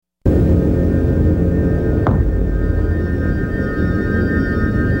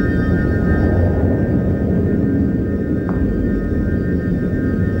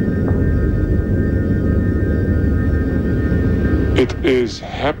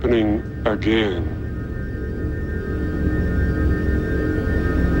happening again.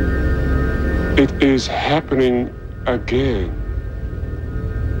 It is happening again.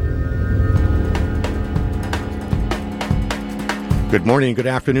 Good morning, good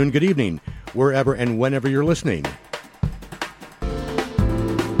afternoon, good evening, wherever and whenever you're listening.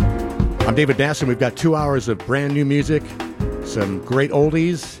 I'm David Dasson. We've got 2 hours of brand new music, some great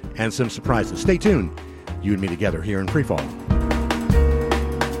oldies, and some surprises. Stay tuned. You and me together here in FreeFall.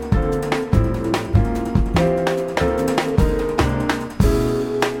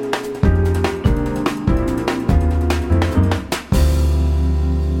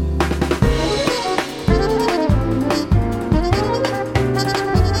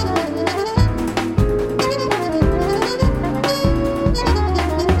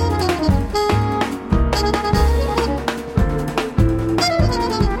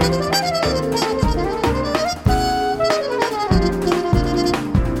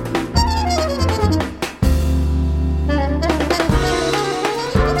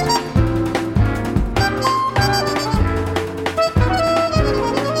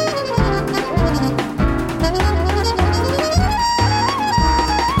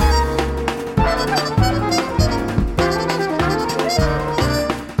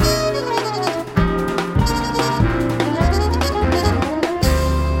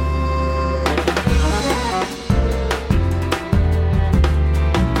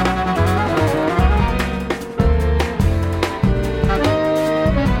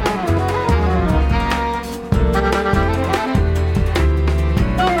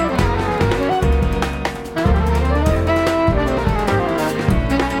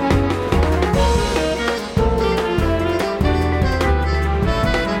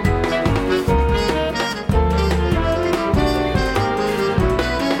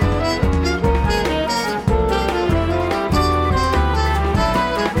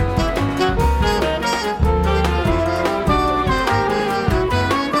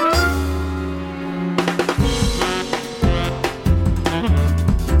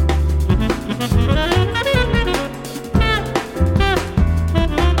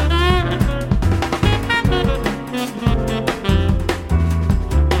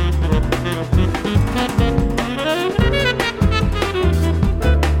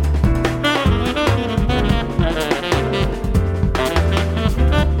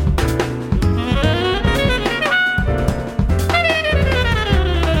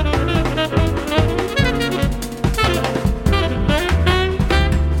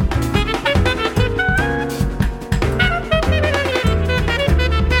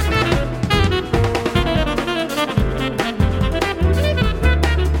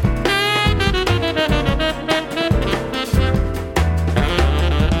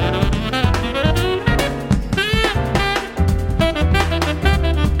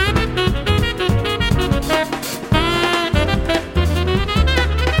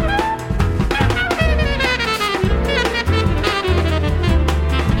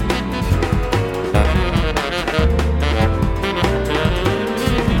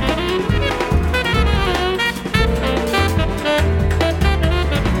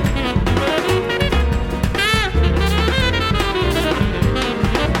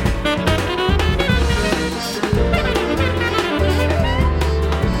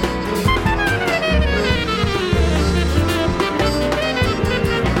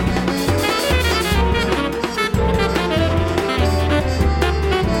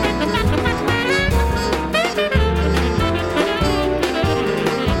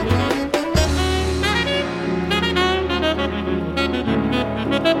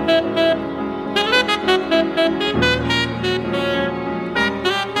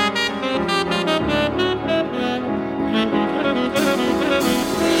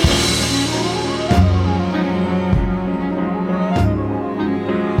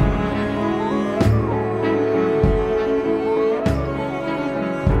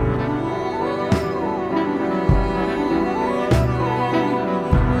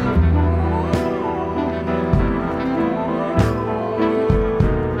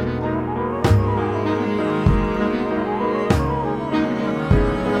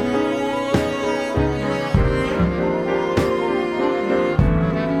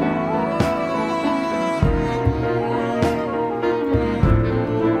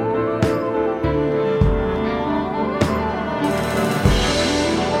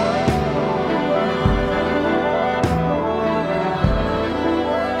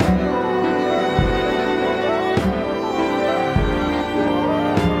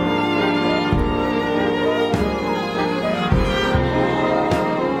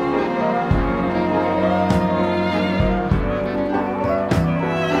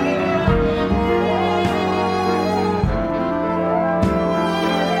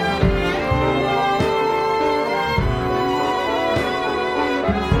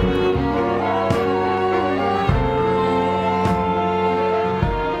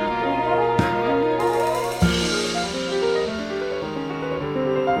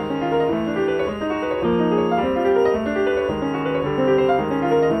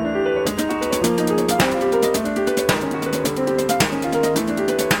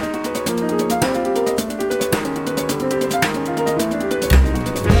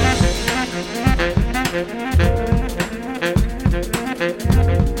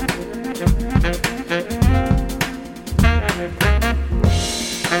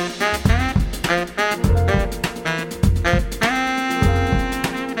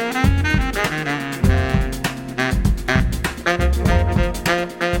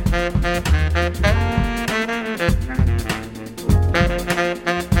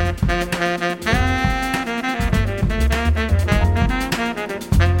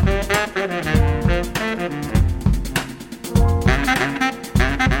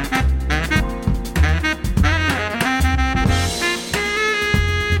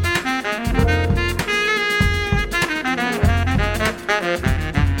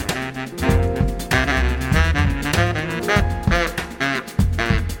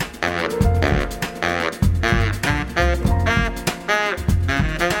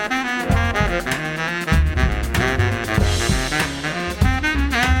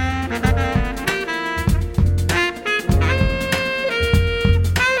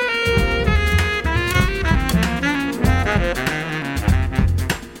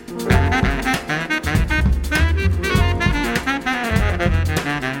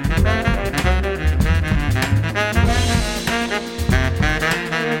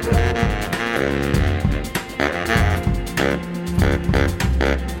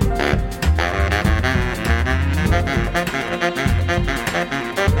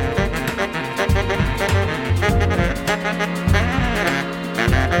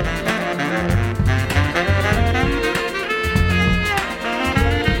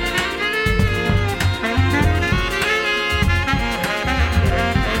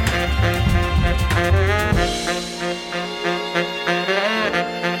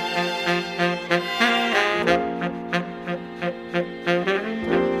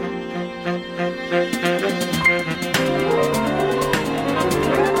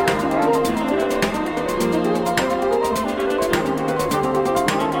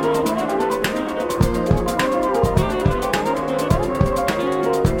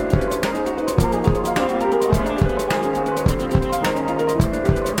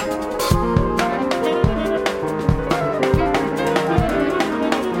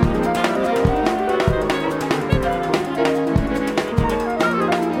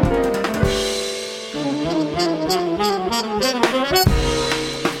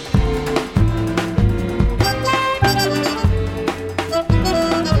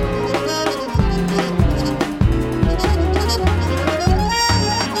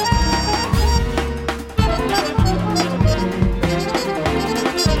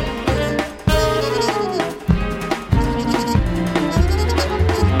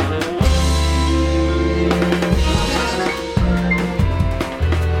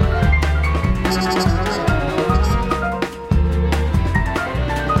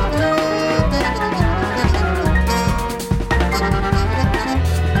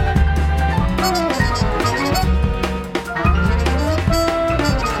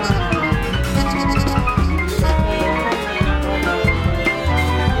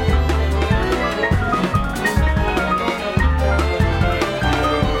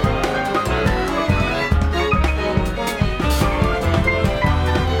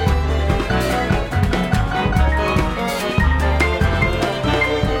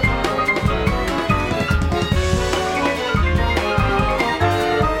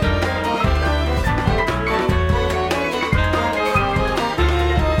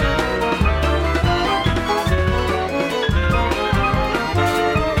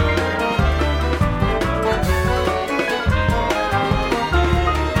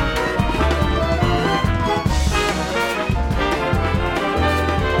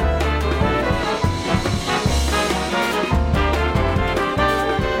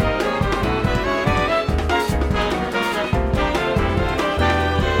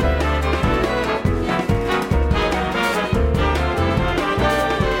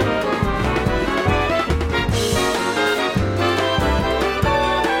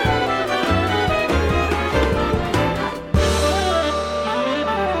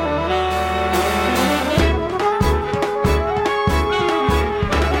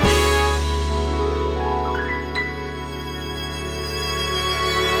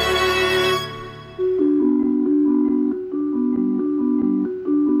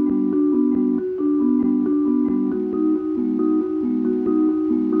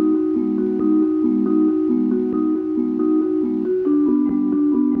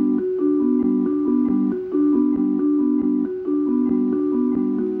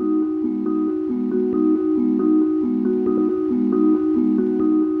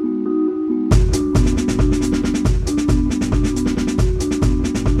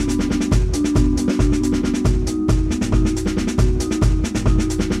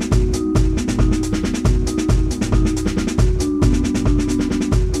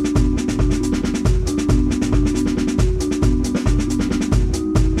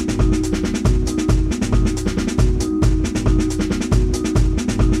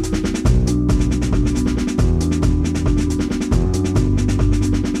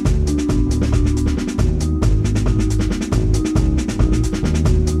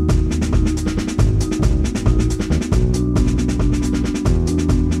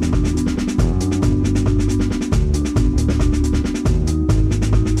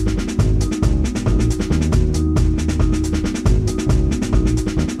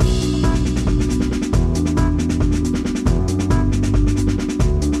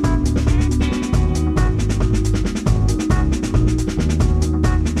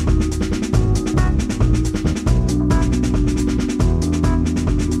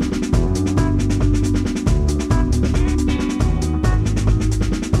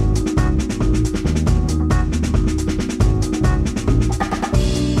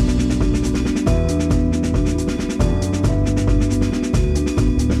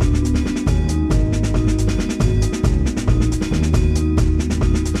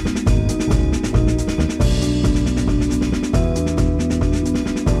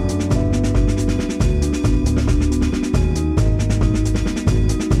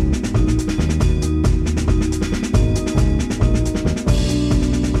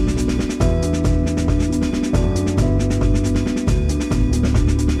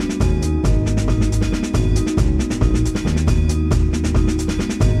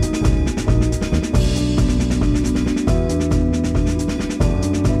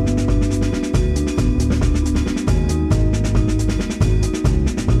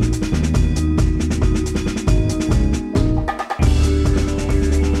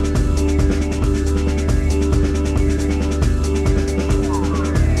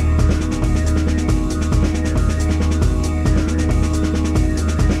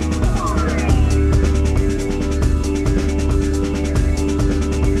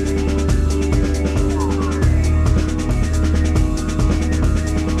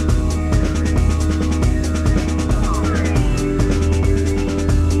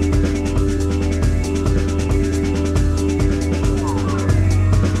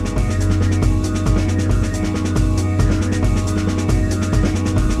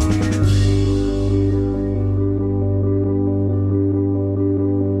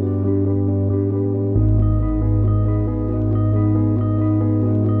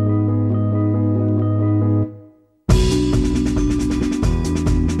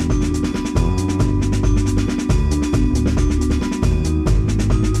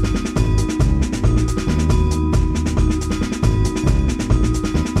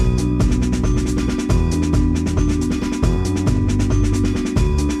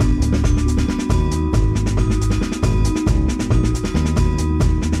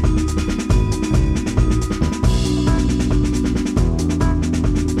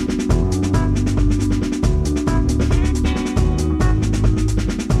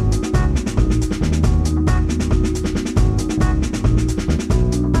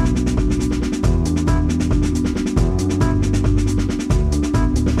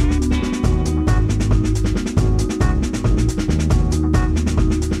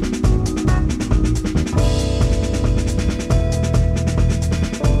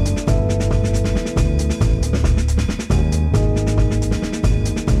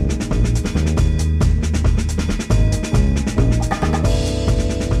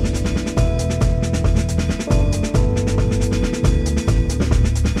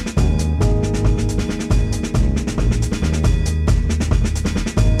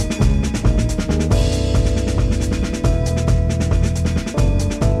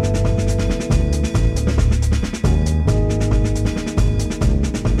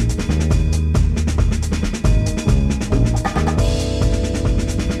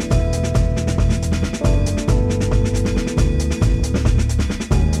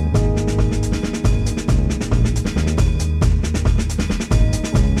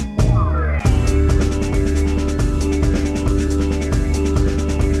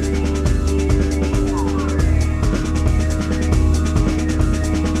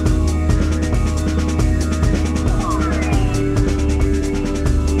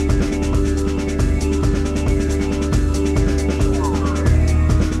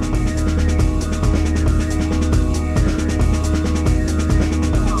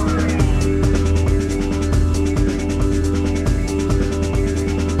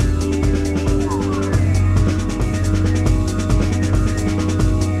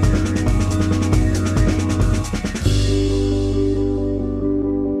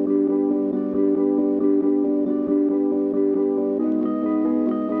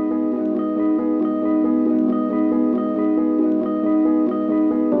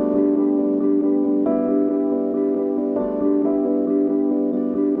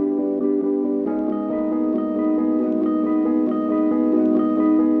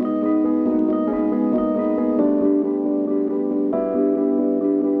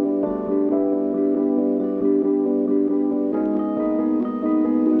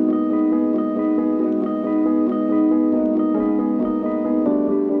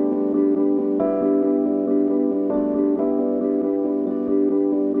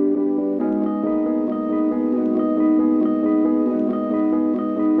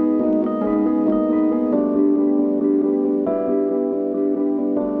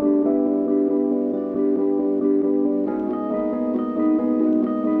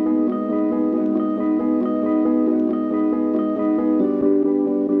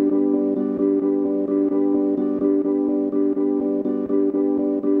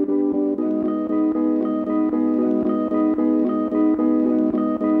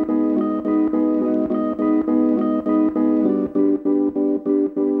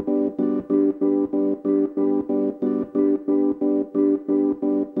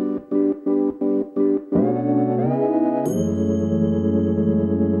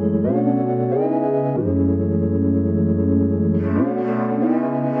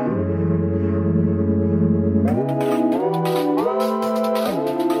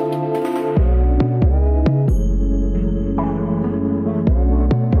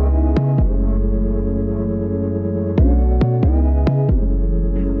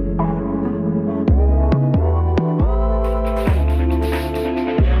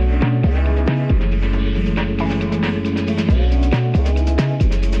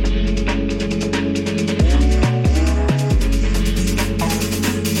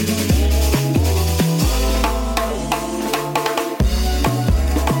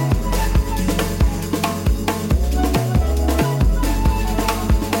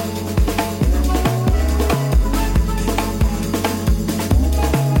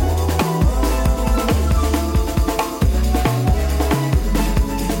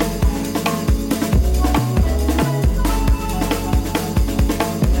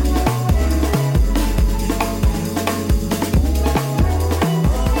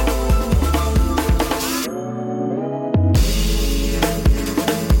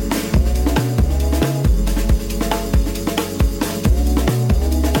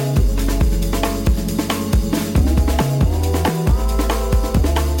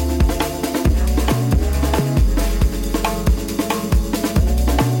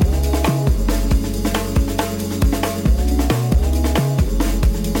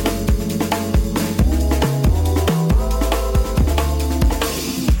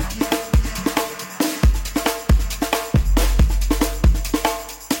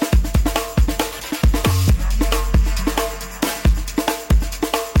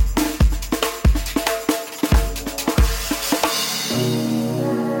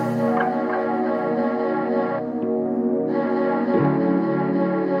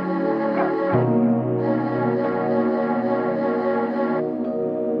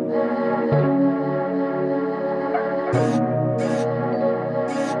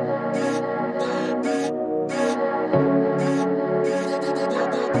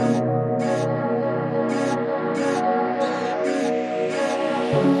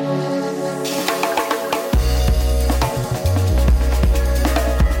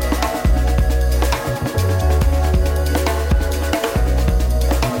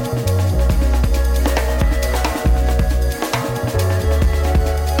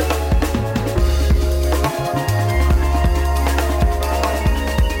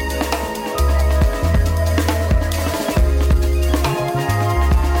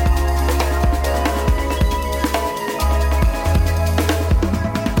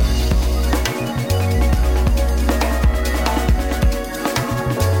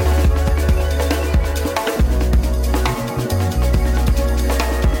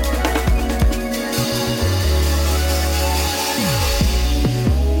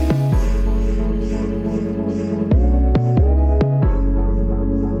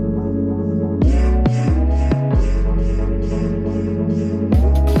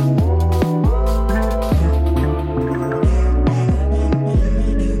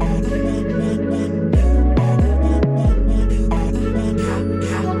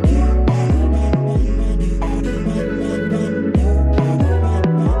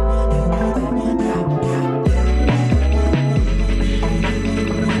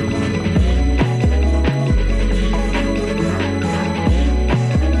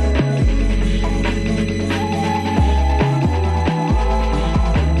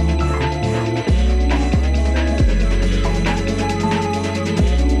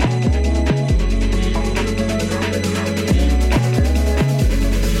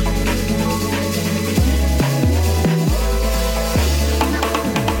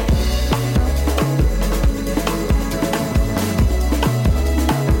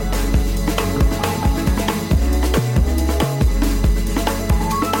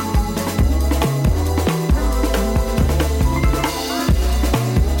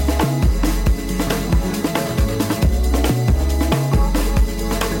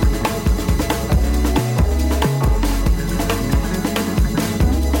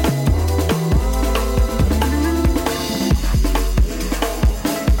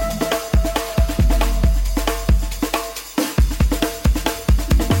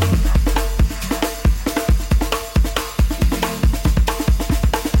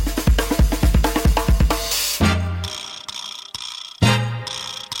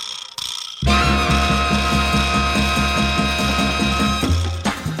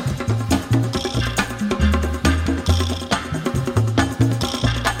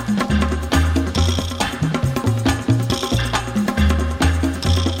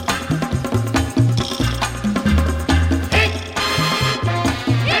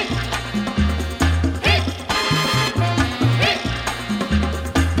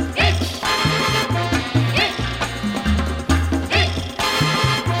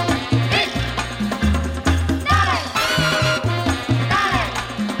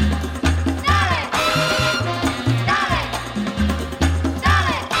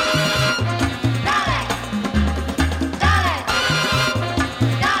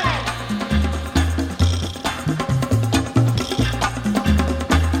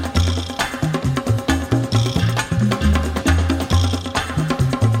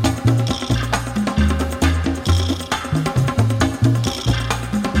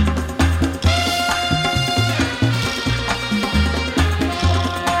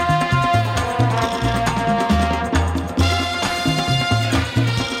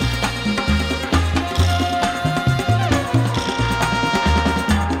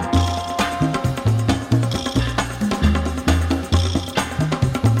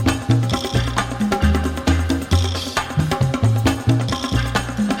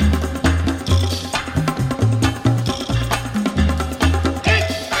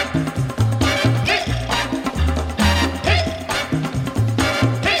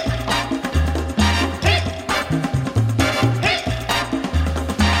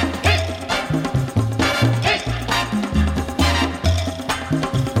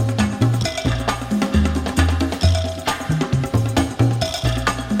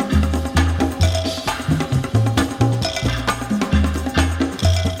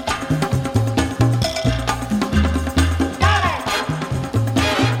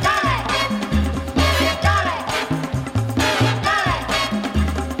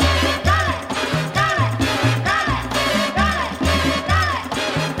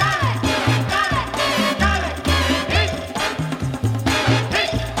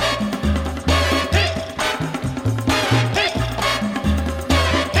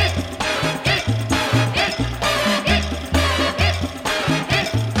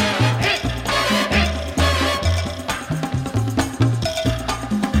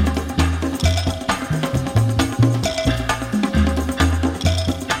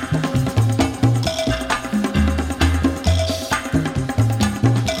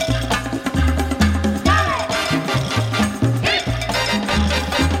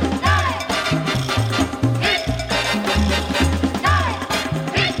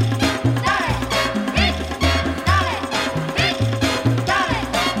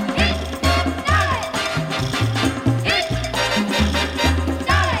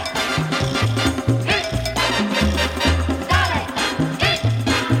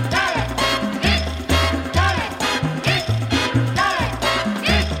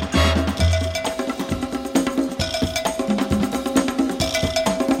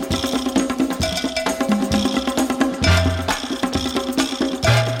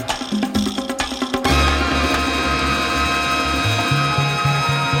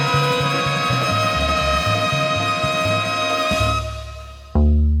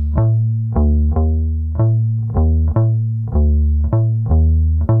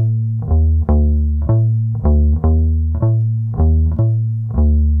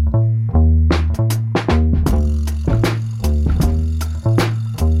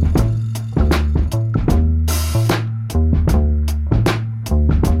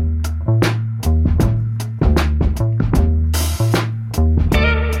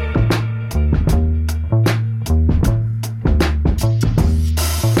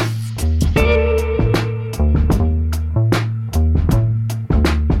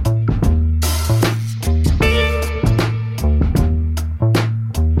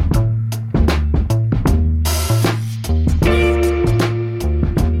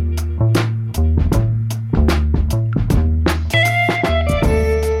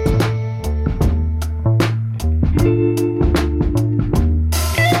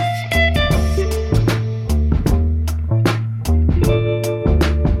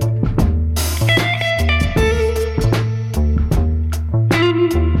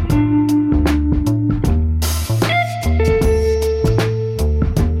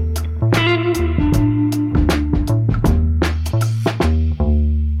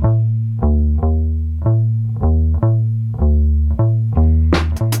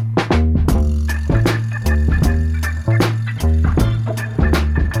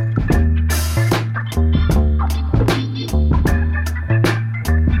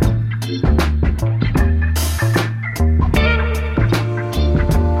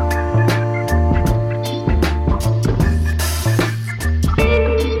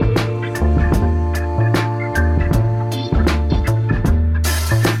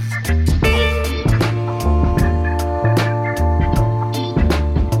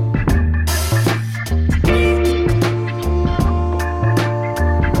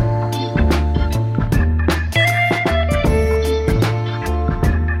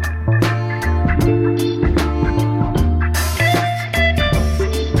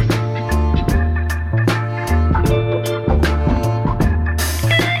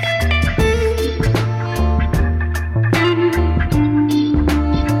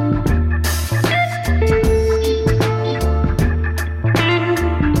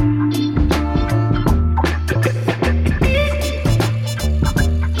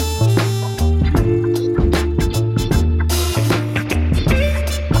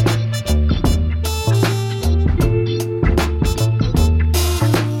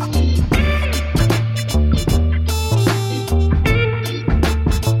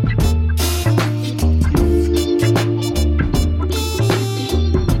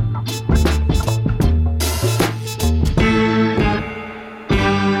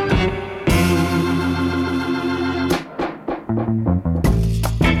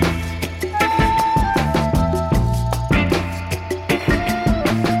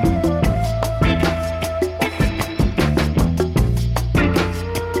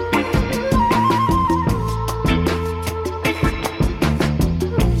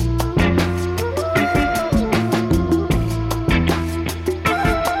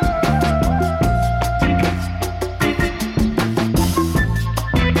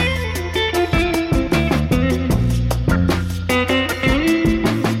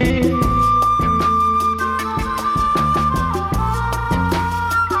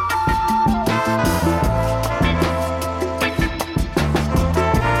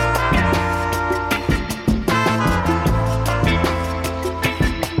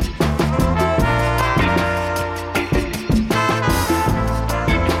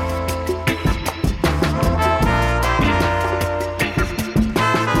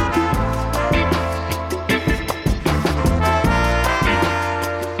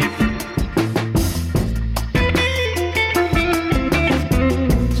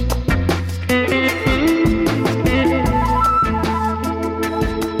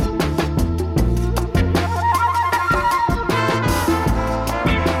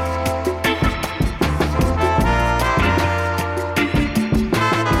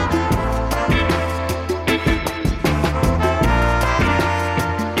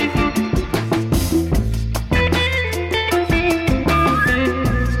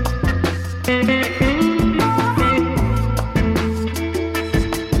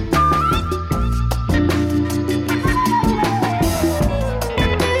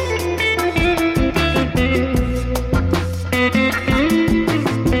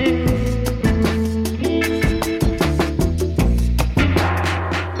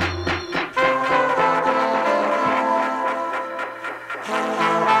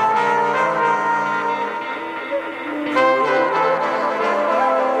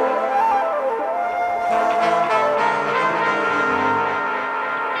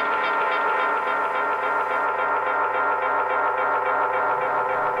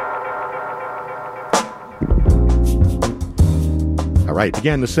 right,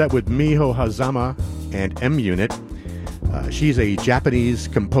 began the set with Miho Hazama and M Unit. She's a Japanese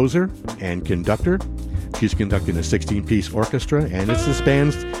composer and conductor. She's conducting a 16-piece orchestra, and it's this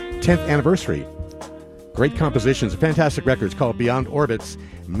band's 10th anniversary. Great compositions, fantastic records called Beyond Orbits,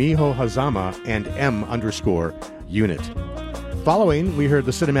 Miho Hazama, and M_Unit. Following, we heard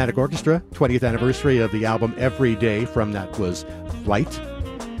the Cinematic Orchestra, 20th anniversary of the album Every Day, from that was Flite.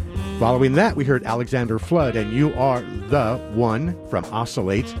 Following that, we heard Alexander Flood and You Are the One from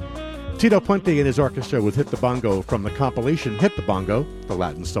Oscillate. Tito Puente and his orchestra with Hit the Bongo from the compilation Hit the Bongo, the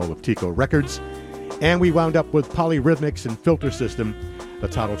Latin soul of Tico Records. And we wound up with Polyrhythmics and Filter System, the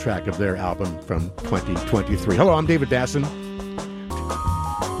title track of their album from 2023. Hello, I'm David Dassin.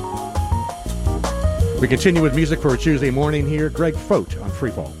 We continue with music for a Tuesday morning here. Greg Foat on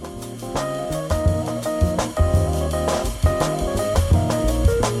FreeFall.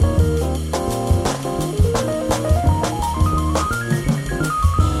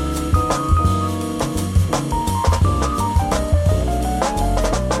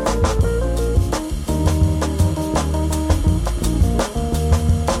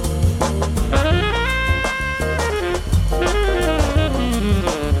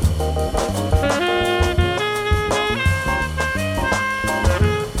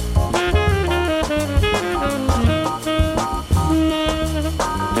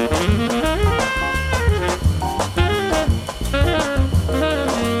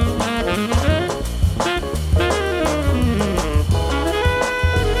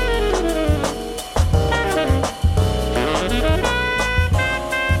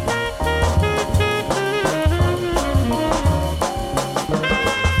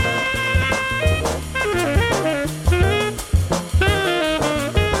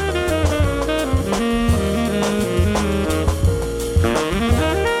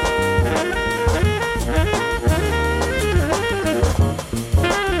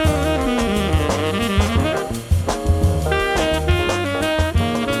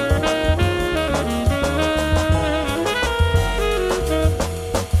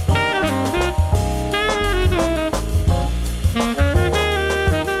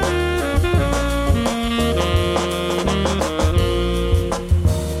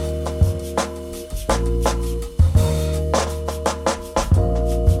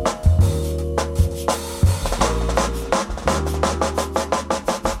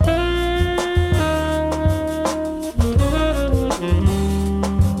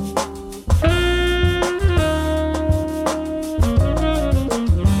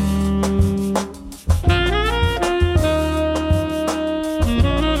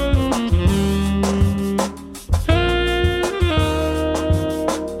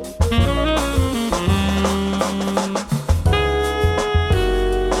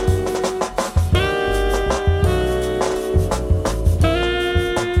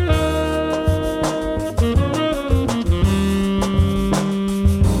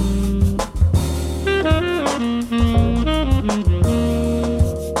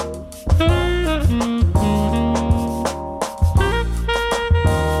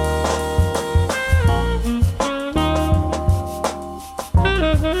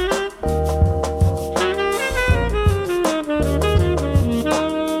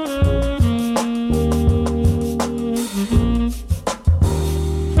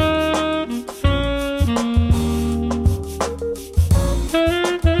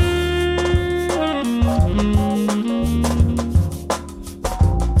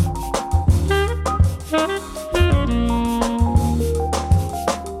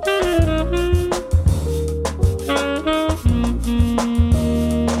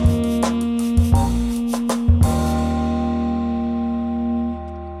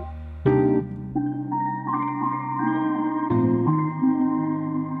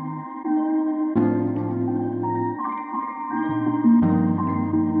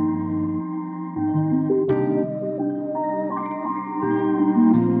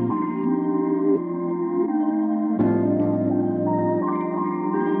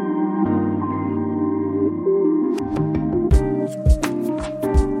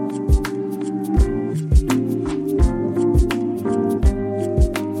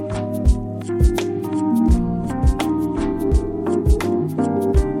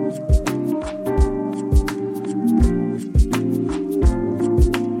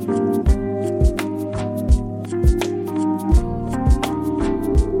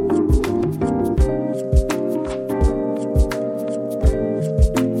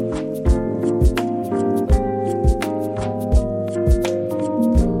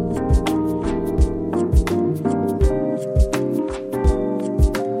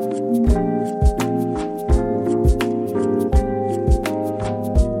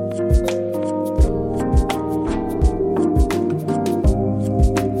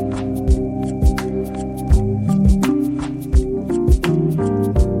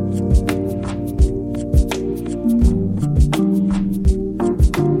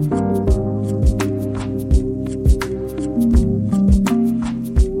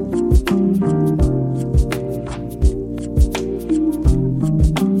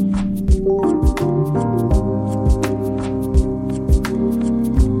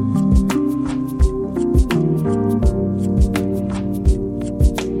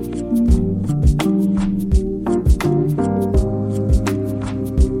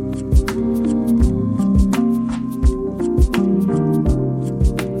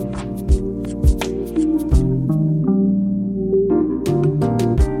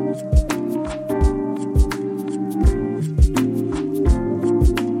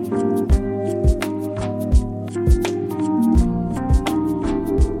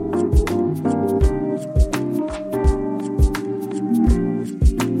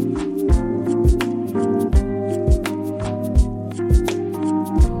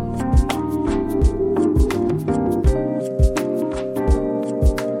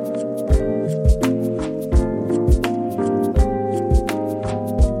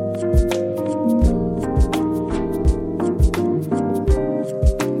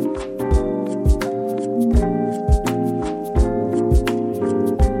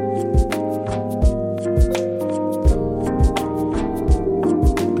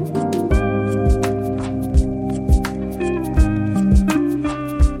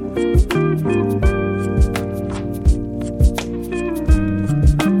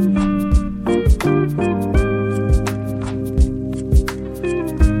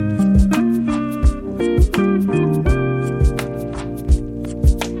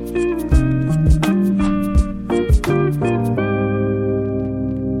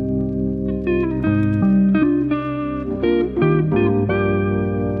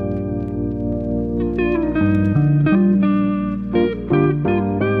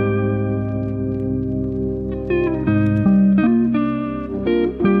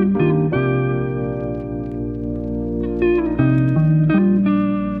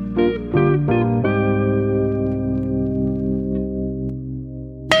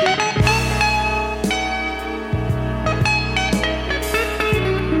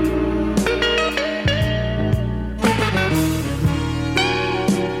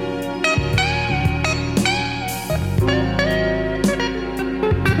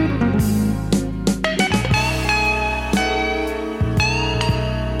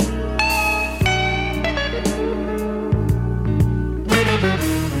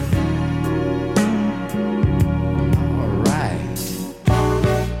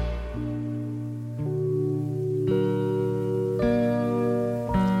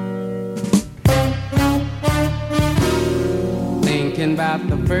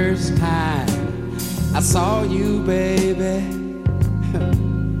 first time I saw you, baby.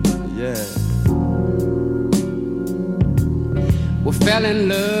 Yeah. We fell in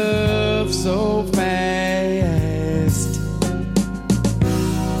love so fast.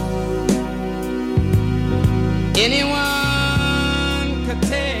 Anyone could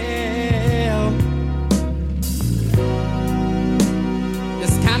tell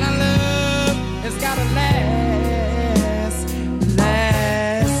this kind of love has gotta last.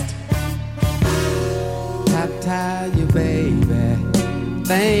 Tie you, baby.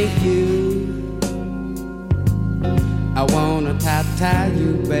 Thank you. I wanna tie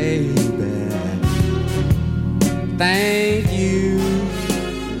you, baby. Thank you.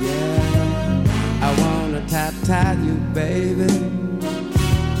 Yeah. I wanna tie you, baby.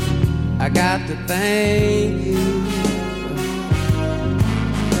 I got to thank you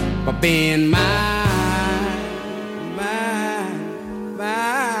for being mine.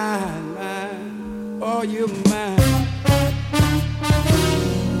 Oh, you're mine.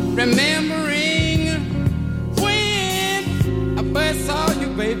 Remembering when I first saw you,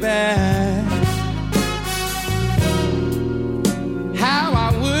 baby. How I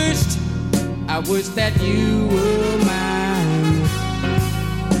wished that you were mine.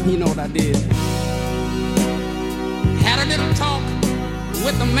 You know what I did? Had a little talk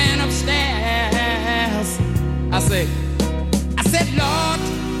with the man upstairs. I said, Lord,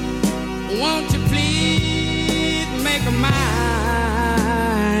 won't you please make her mine?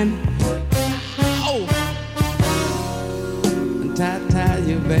 Oh, tie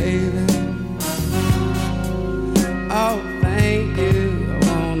you, baby. Oh, thank you. I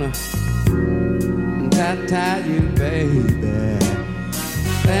wanna tie you, baby.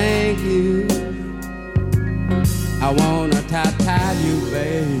 Thank you. I wanna tie you,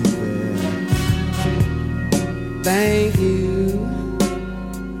 baby. Thank you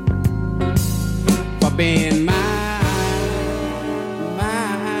for being mine.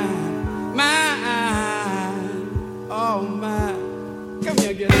 Oh, mine. Come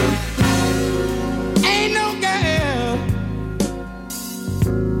here, girl. Ain't no girl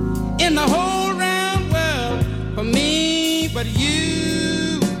in the whole round world for me but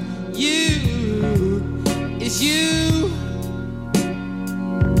you. It's you.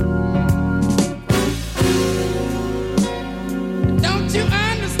 Don't you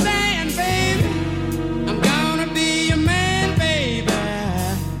understand, baby? I'm gonna be your man, baby.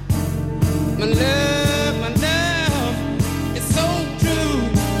 My love, it's so true.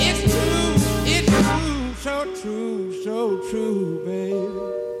 It's true, so true, baby.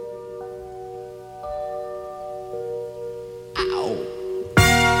 Ow.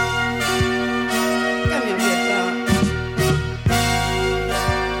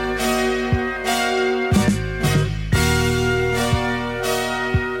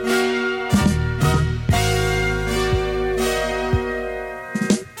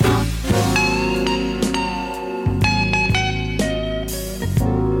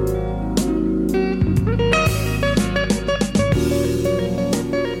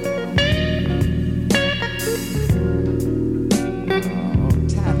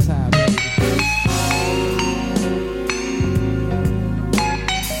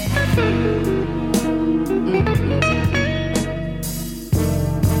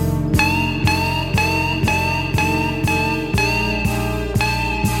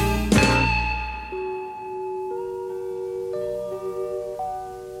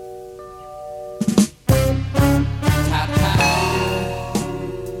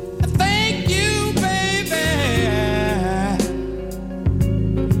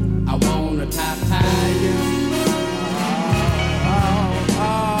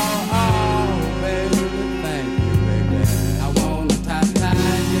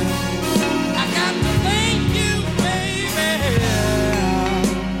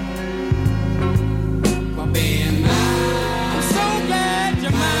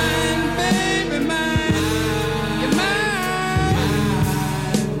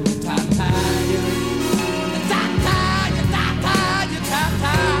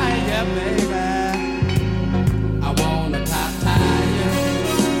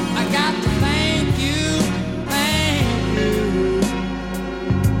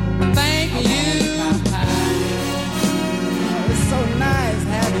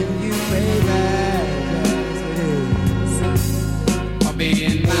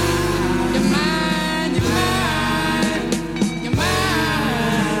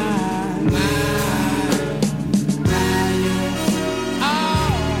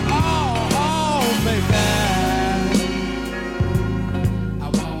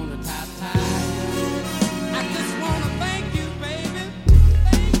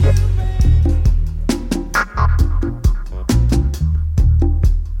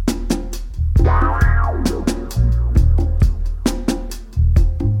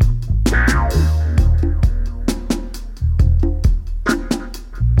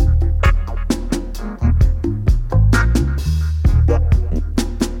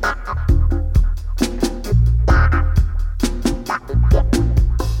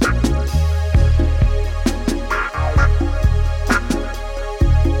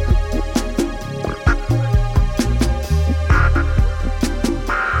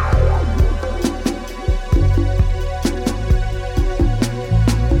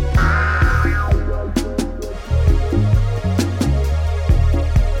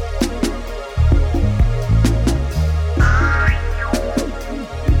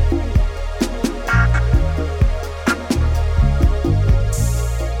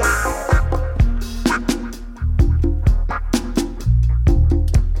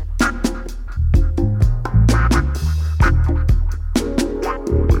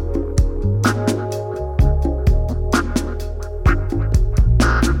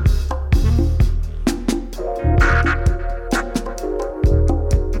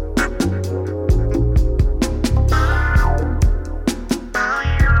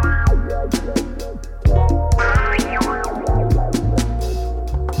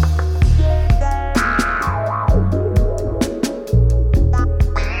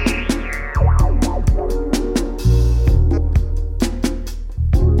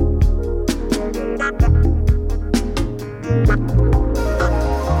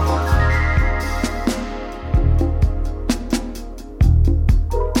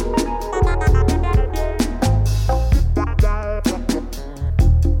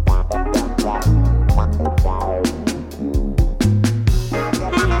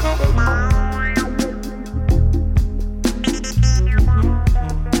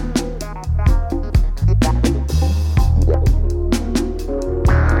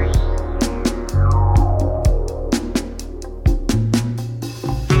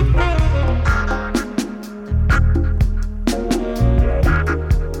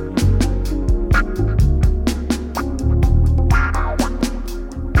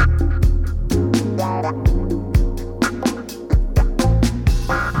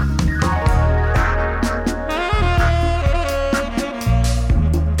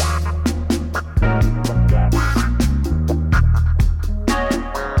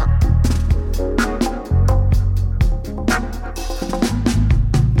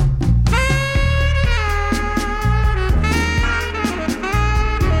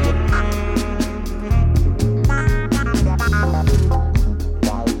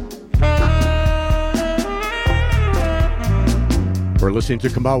 listening to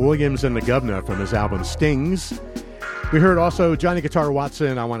Kamaal Williams and the Guvna from his album Stings. We heard also Johnny Guitar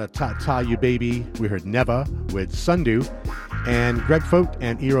Watson, I Want to Tie You Baby. We heard Neavh with Sundew, and Greg Foat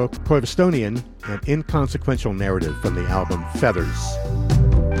and Eero Koivistoinen, an Inconsequential Narrative from the album Feathers.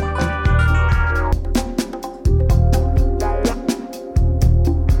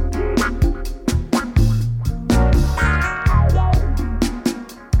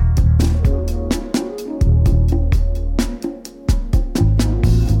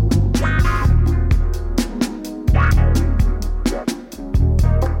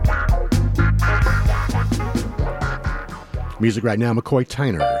 Music right now, McCoy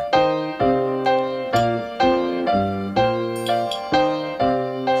Tyner.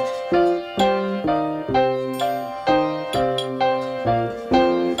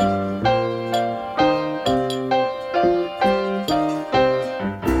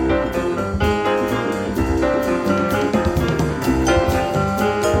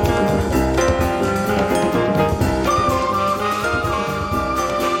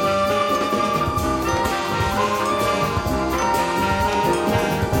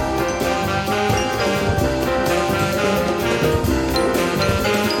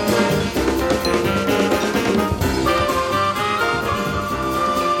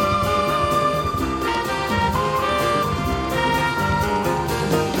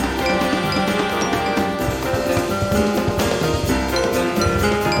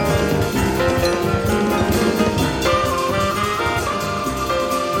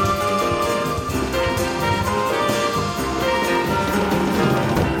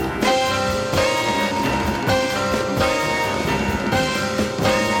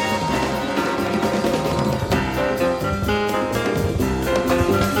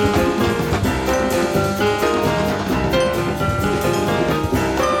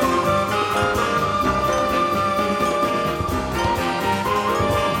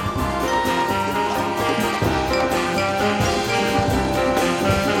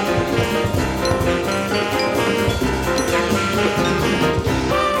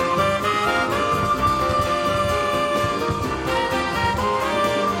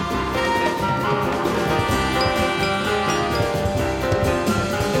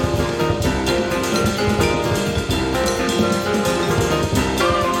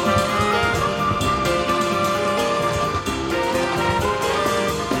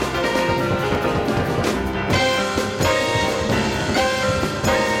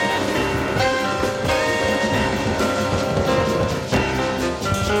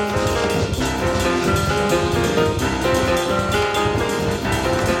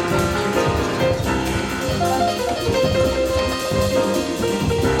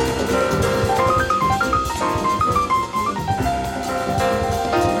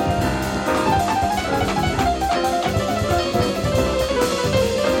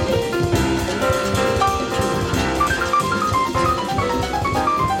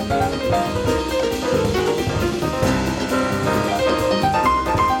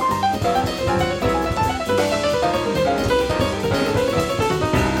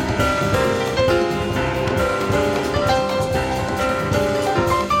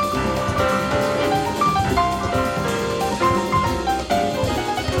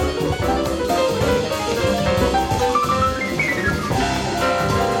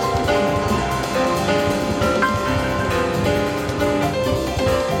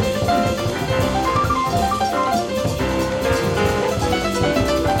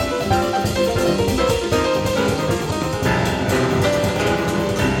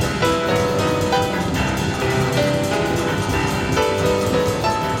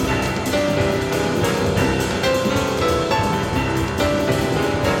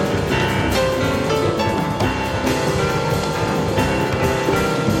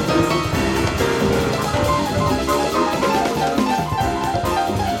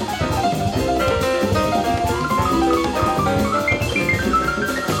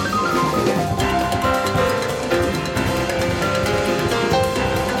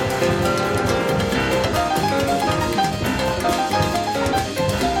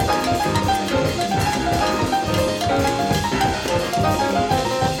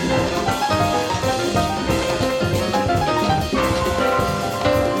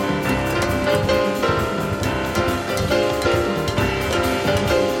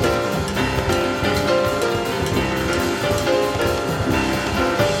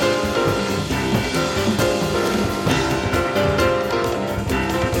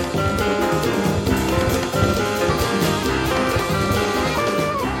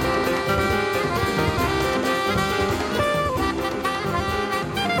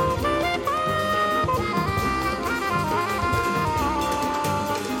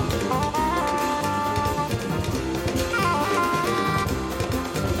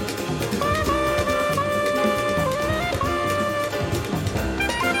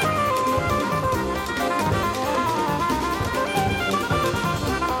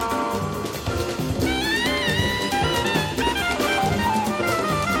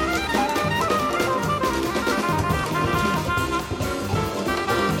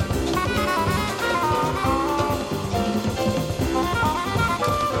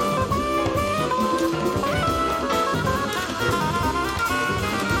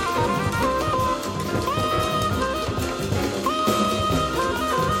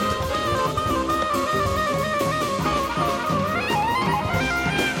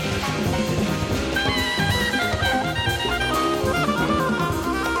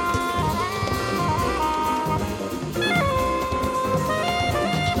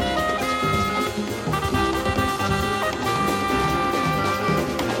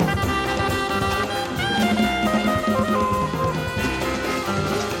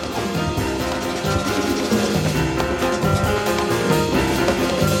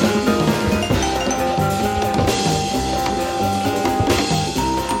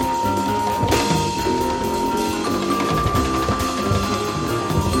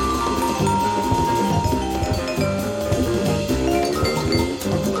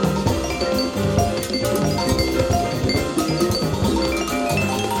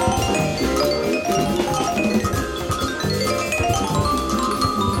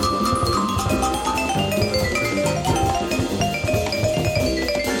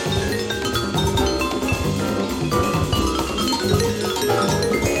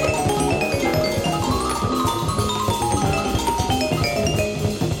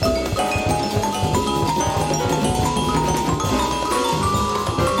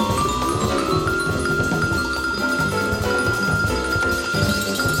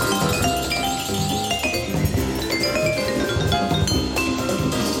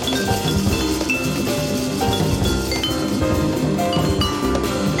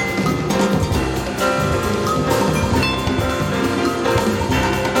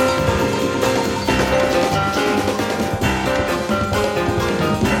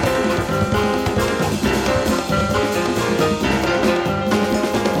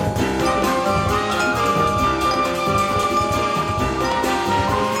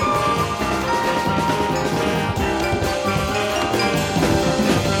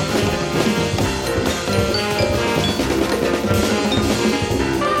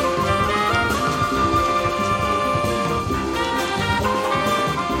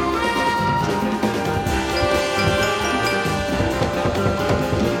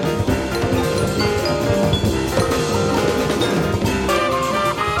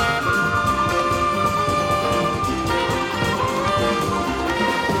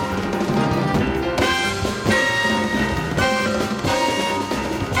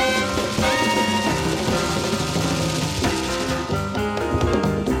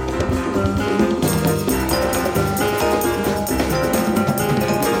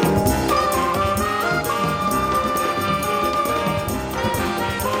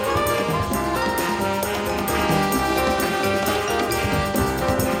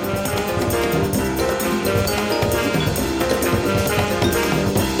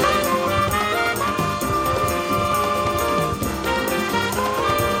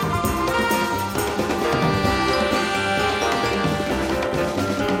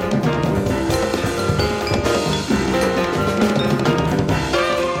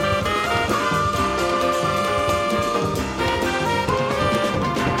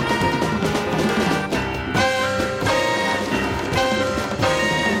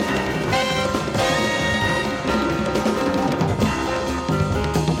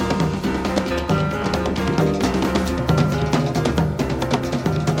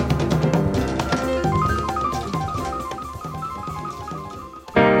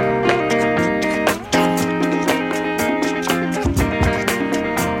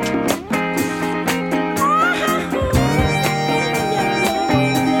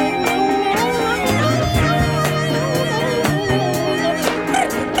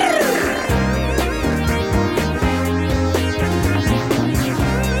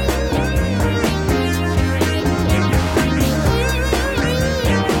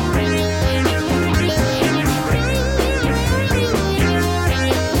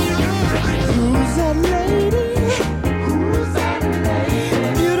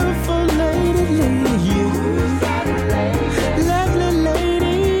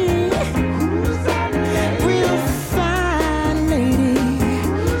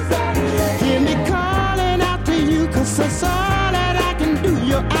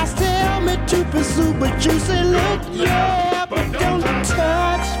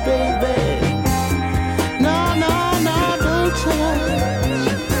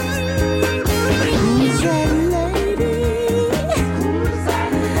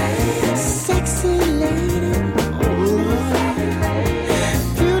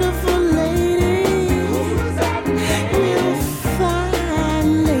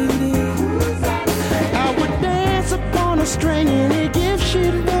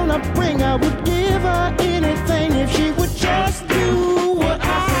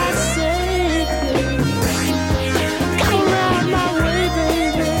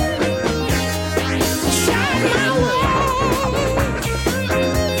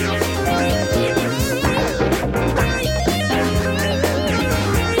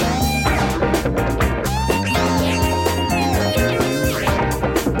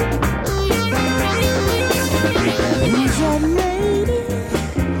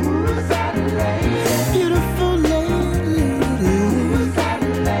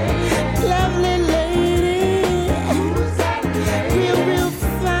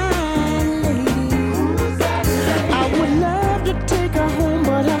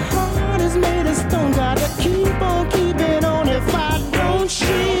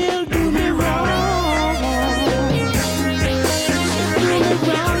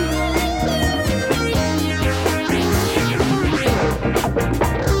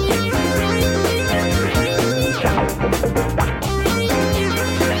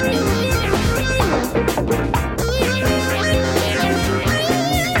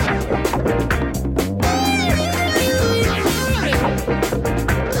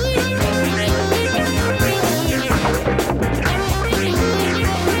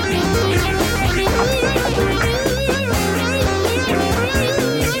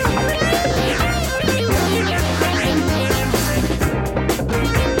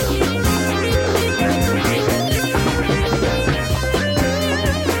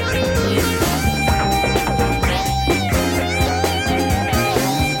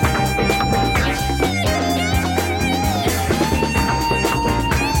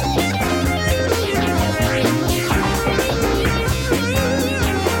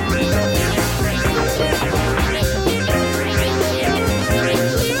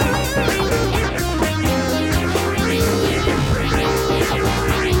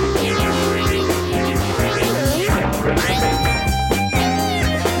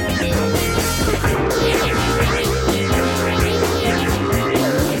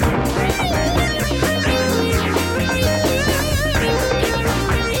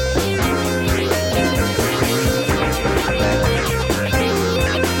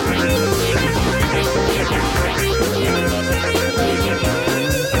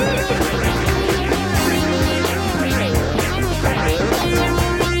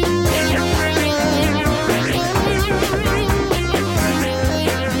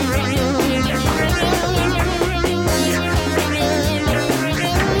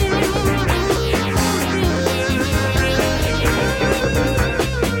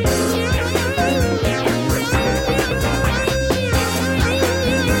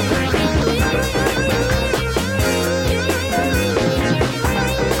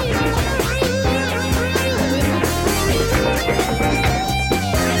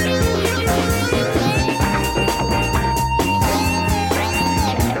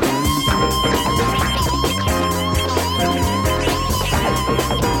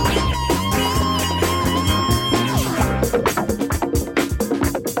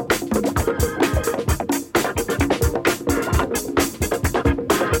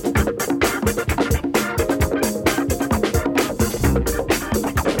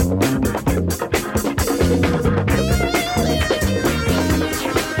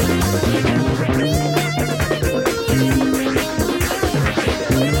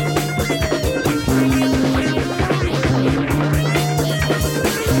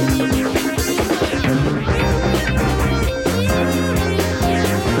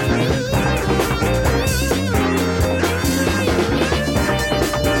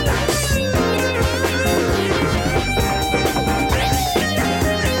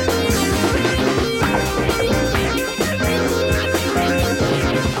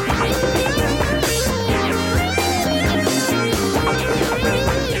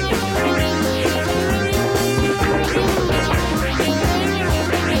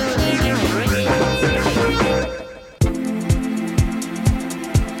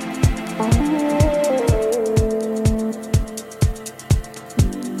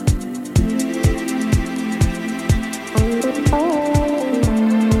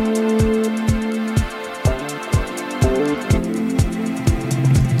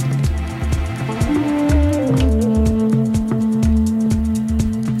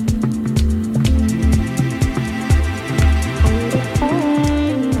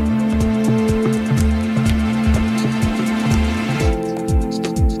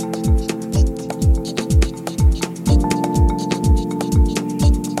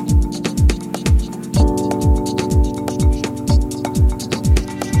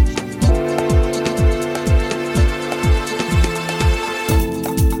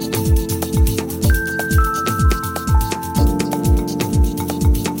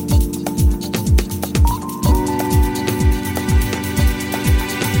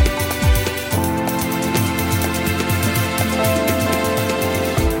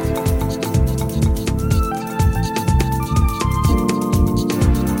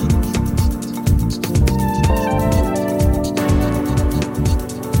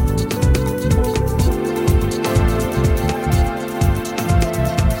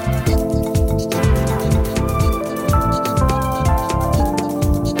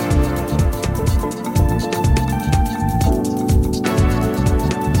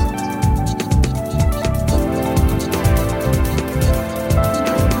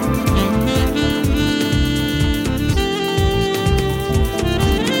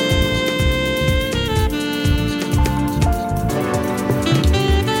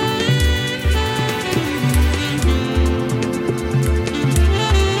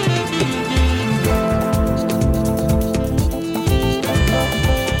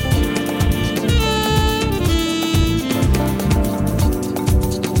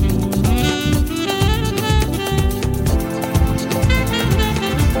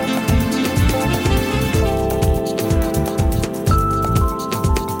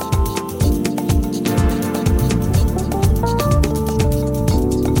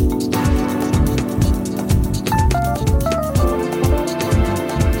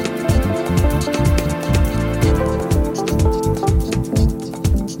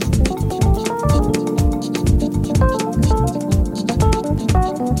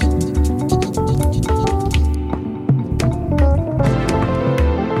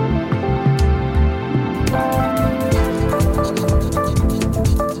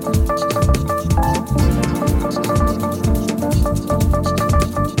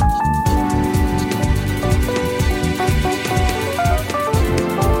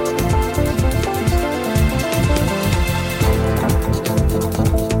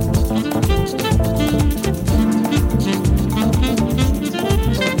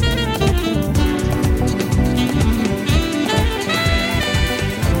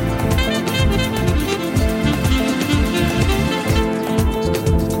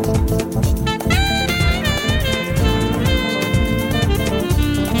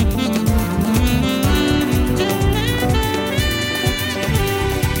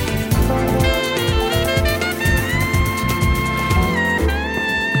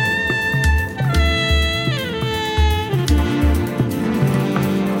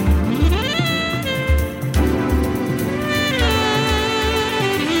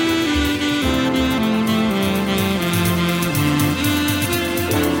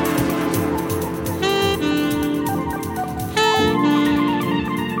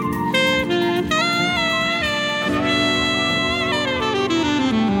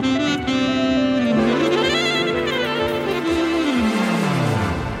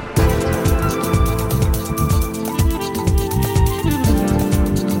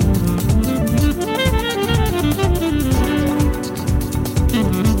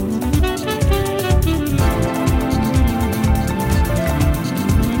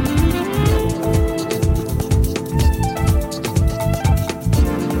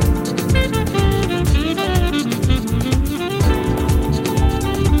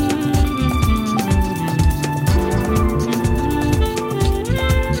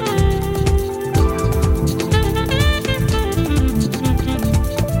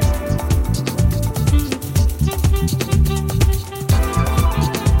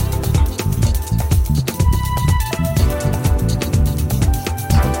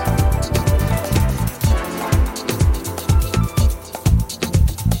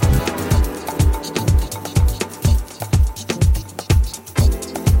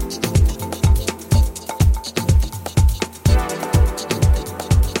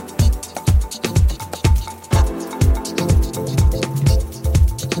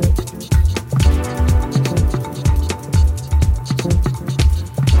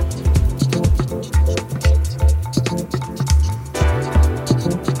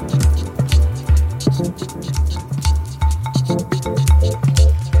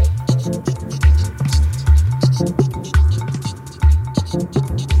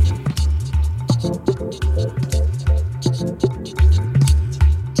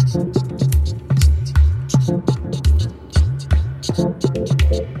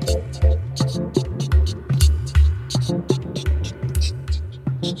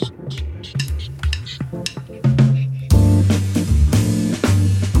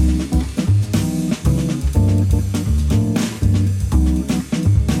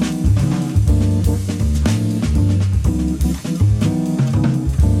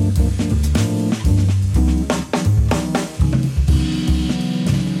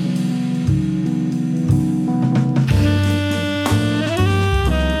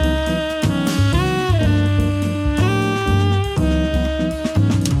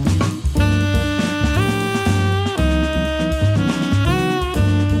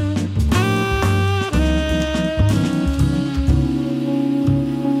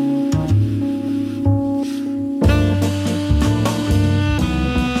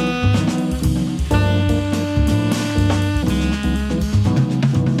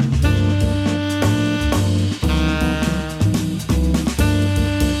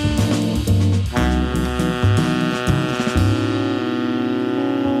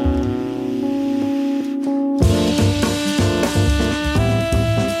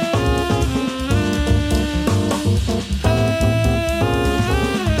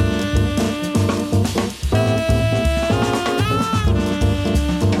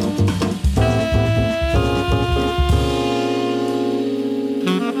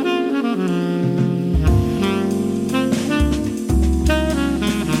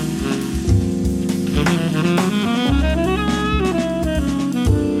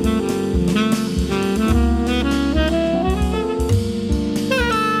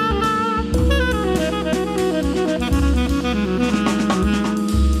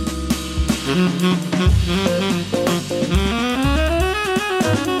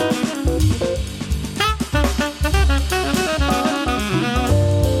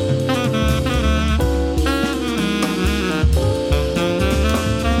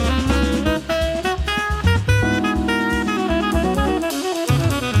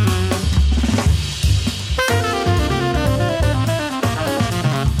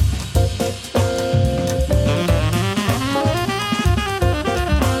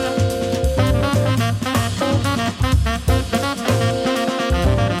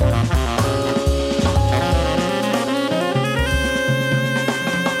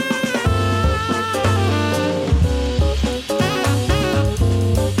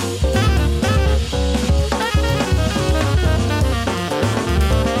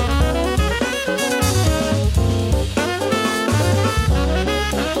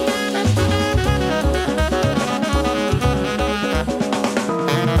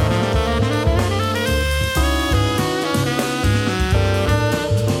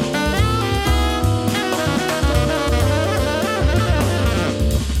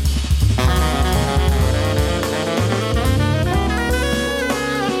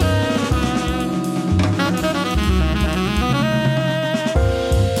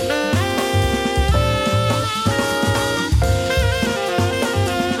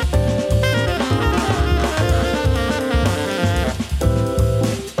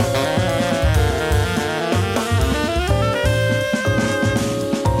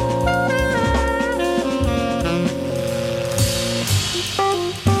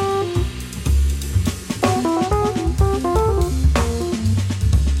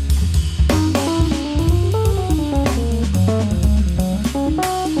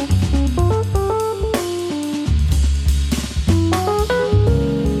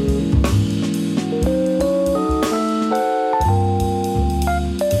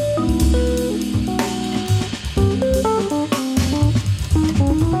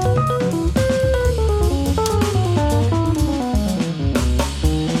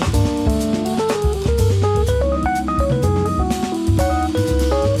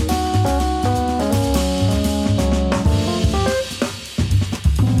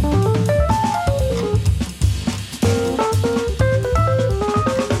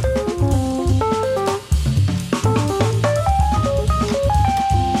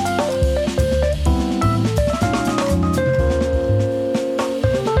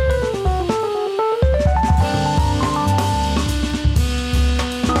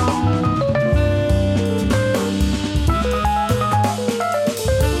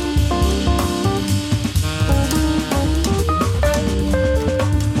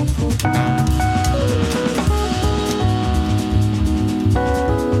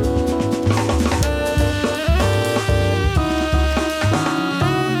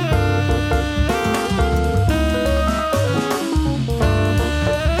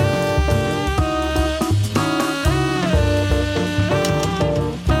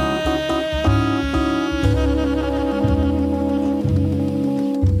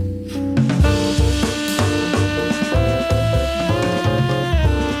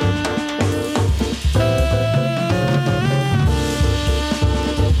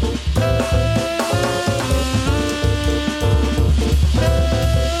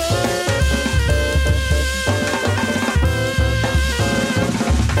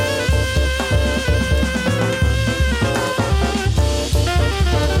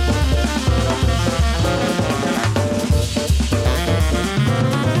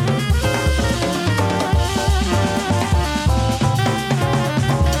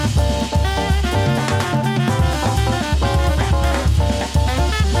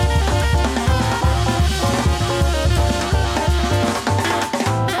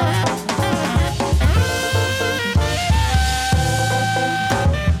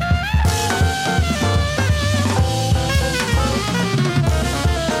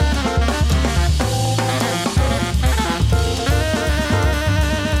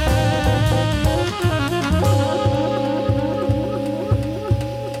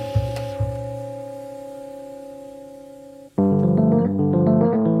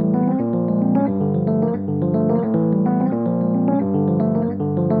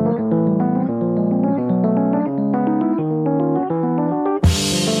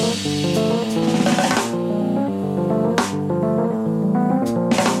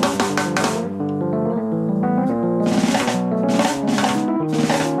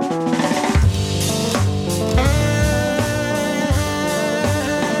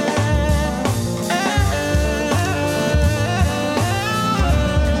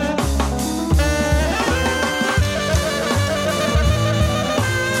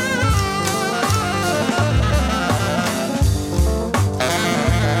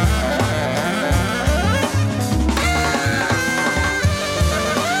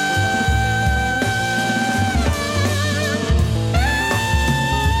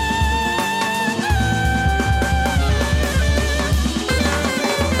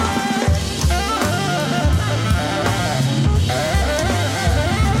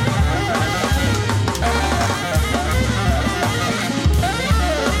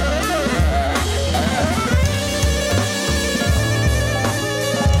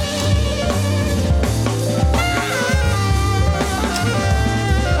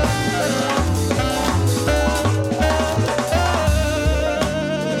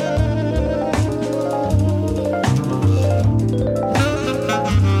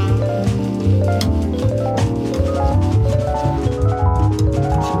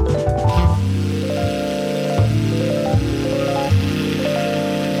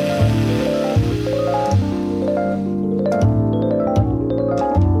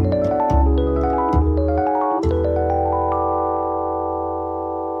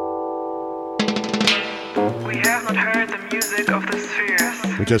 have not heard the music of the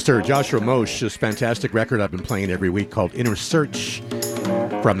spheres. We just heard Joshua Moshe's fantastic record I've been playing every week called Inner Search.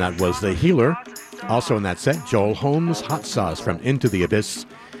 From that was The Healer. Also in that set, Joel Holmes' Hot Sauce from Into the Abyss.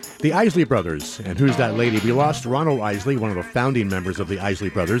 The Isley Brothers. And who's that lady? We lost Ronald Isley, one of the founding members of the Isley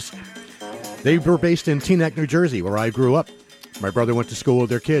Brothers. They were based in Teaneck, New Jersey, where I grew up. My brother went to school with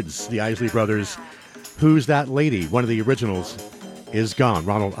their kids. The Isley Brothers. Who's that lady? One of the originals is gone.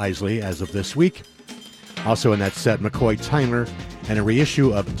 Ronald Isley as of this week. Also in that set, McCoy Tyner and a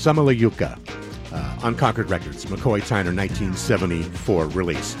reissue of Sama Layuca on Concord Records. McCoy Tyner 1974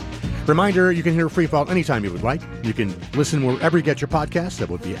 release. Reminder, you can hear FreeFall anytime you would like. You can listen wherever you get your podcasts. That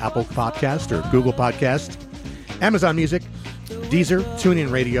would be Apple Podcast or Google Podcast, Amazon Music, Deezer,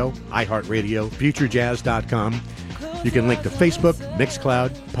 TuneIn Radio, iHeartRadio, FutureJazz.com. You can link to Facebook,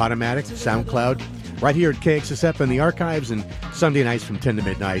 Mixcloud, Podomatic, SoundCloud, right here at KXSF in the archives, and Sunday nights from 10 to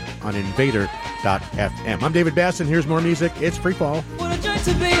midnight on Invader.fm. I'm David Bass, and here's more music. It's FreeFall. What a joy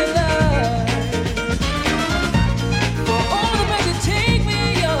to be alive. For all the ways you take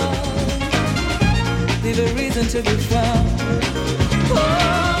me on, leave a reason to be found.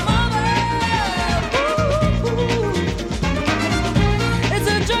 Oh, mother, ooh. It's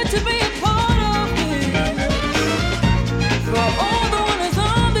a joy to be a part of it. For all the wonders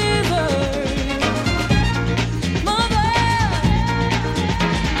on this earth, mother,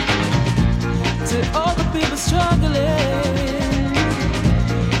 to all the people struggling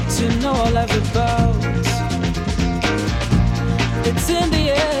to know all life about. It's in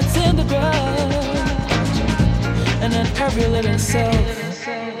the air, it's in the ground, and in every little cell.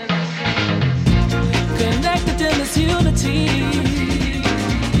 Connected in this unity,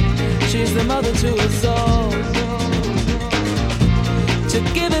 she's the mother to us all. To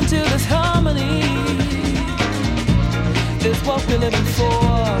give into this harmony is what we're living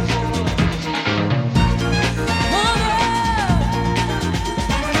for.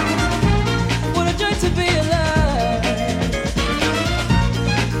 To be alive,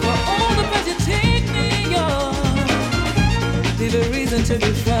 for all the friends you take me on, leave a reason to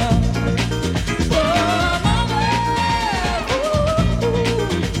be found. Oh, mother,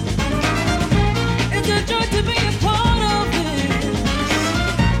 ooh, it's a joy to be a part of this.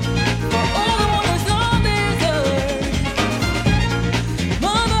 For all the wonders on this earth,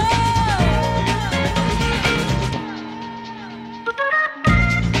 mother.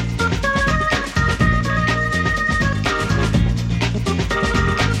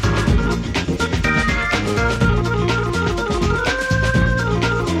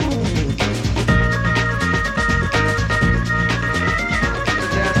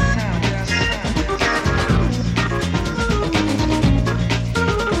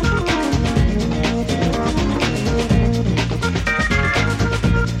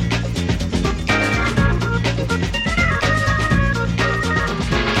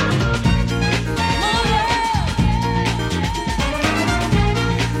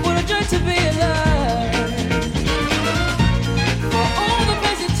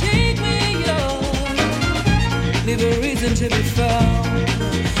 To be found.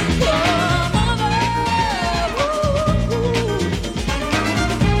 Oh, mother, ooh,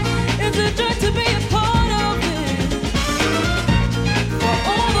 it's a joy to be a part of this. For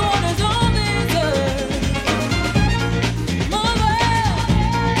all the wonders on this earth, mother,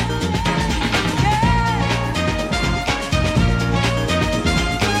 yeah.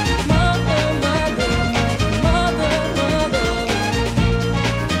 Mother, mother, mother, mother.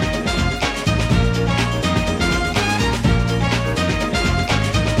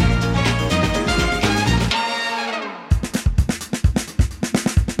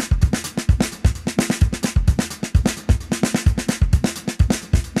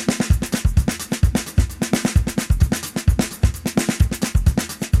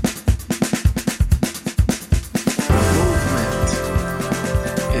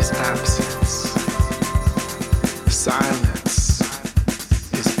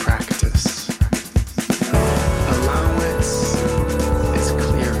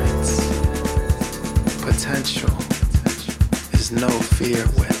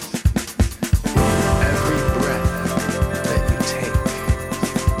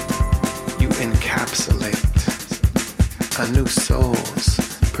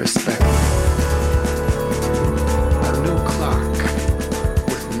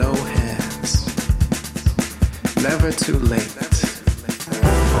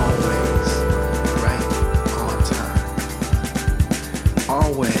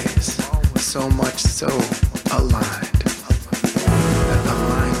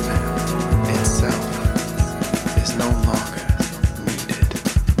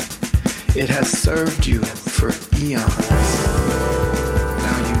 It has served you for eons.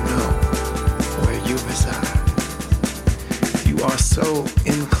 Now you know where you reside. You are so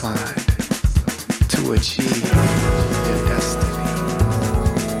inclined to achieve your destiny.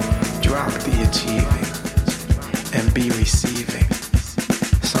 Drop the achieving and be receiving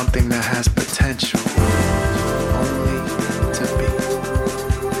something that has potential only to be.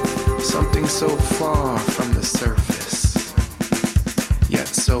 Something so far from the surface, yet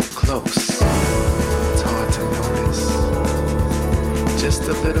so close, it's hard to notice. Just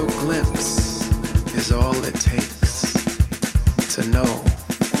a little glimpse is all it takes to know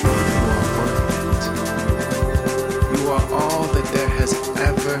you are worth it. You are all that there has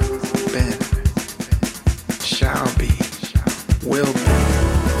ever been, shall be, will be,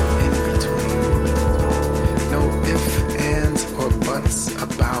 in between. No ifs, ands, or buts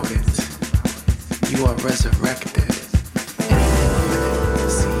about it. You are resurrected in infinite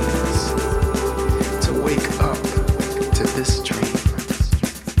scenes. To wake up to this dream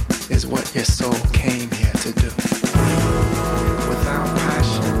is what your soul came here to do. Without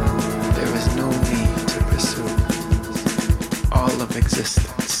passion, there is no need to pursue. All of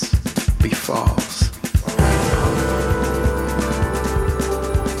existence befalls.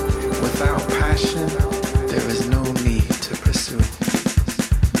 Without passion, there is no need to pursue.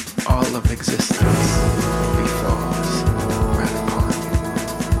 All of existence befalls right upon you.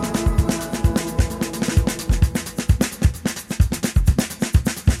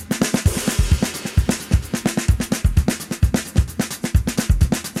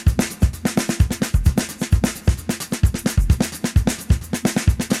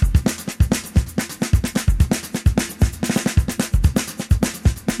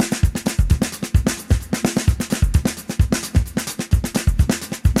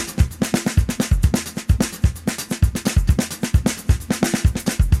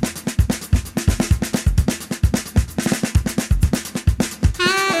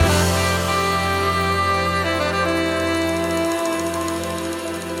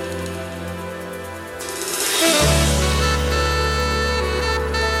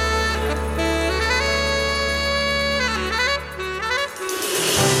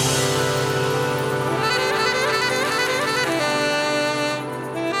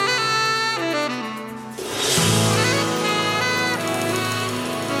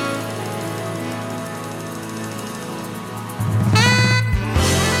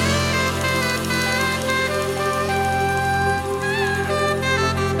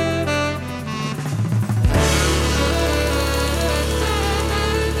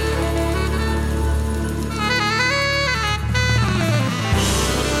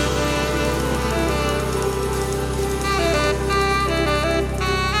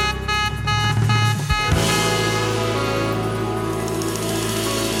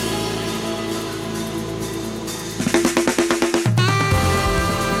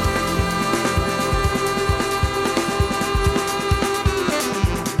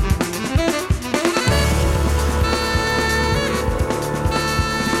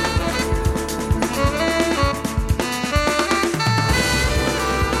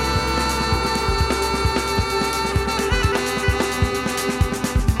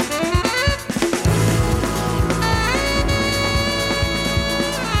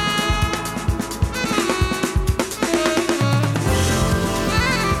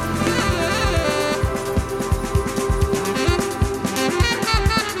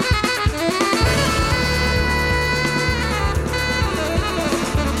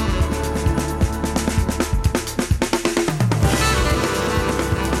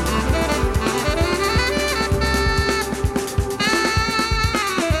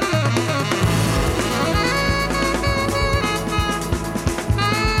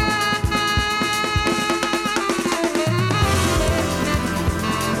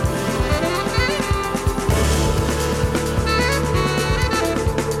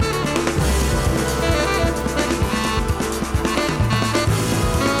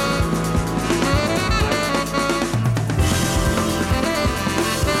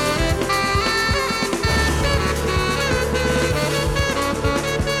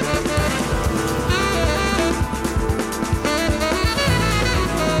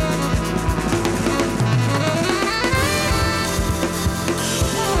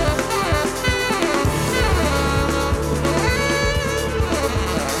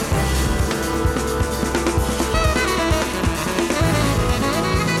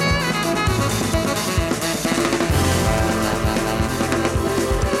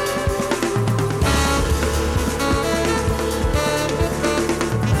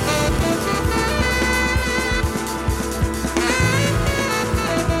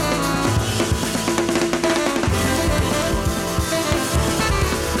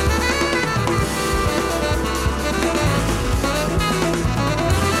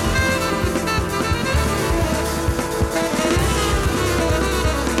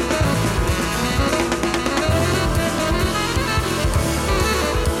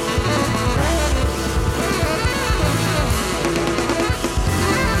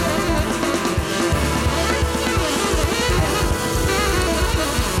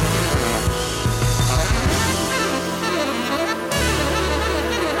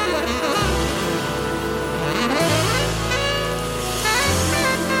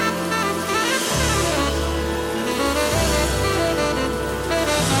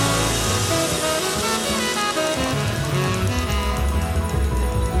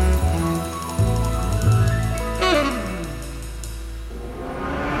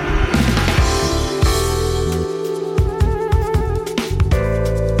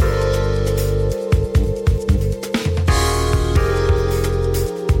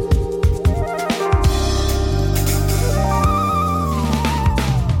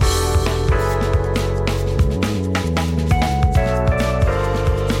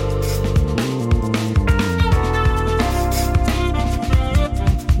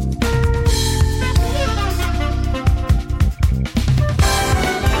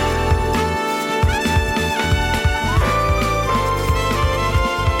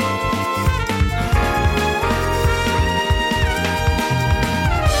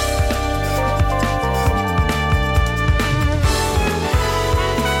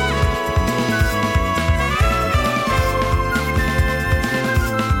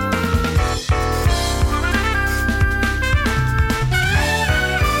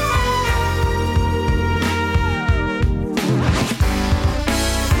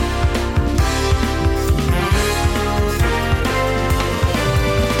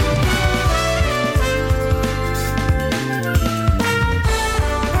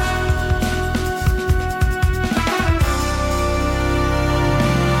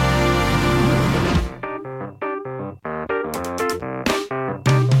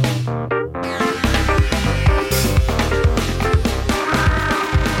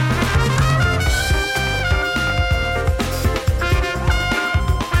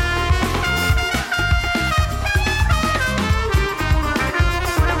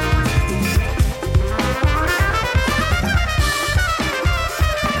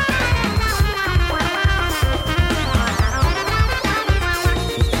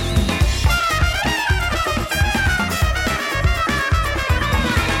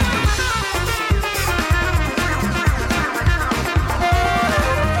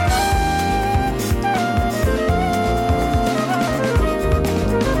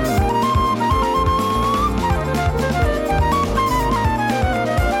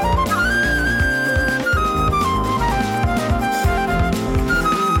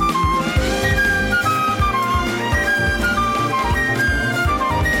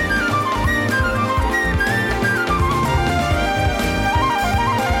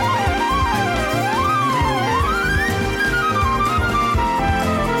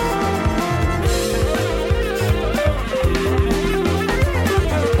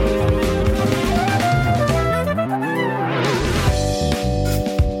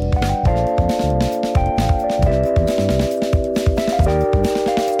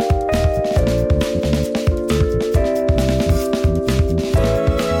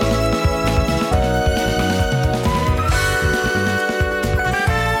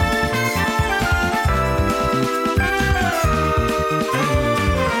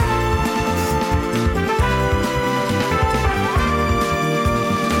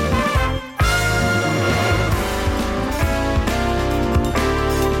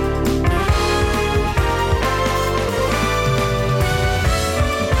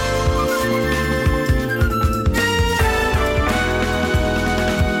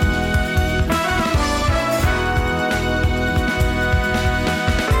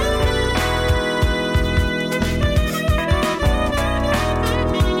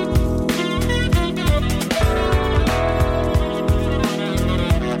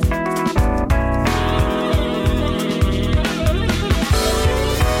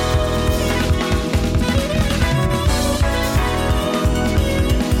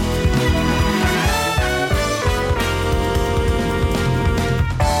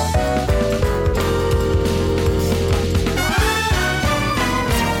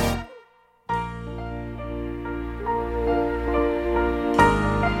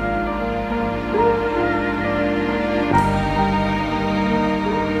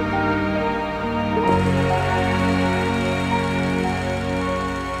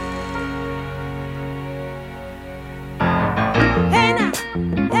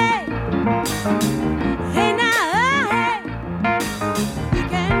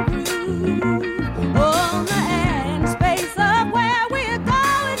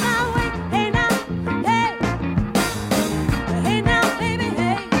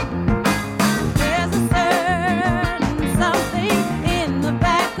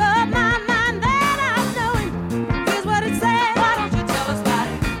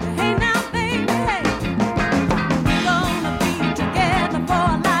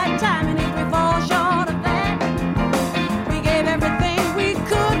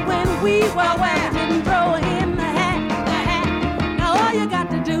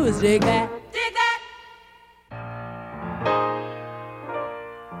 fellas dig that. Dig that.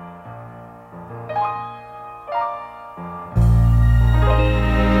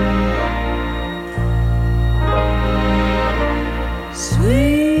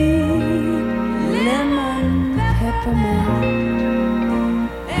 Sweet lemon peppermint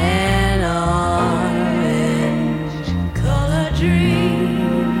and orange color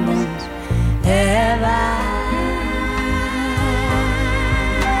dreams have I.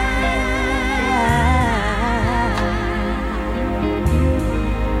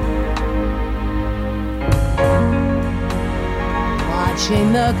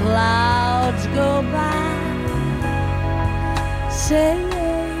 Watching the clouds go by,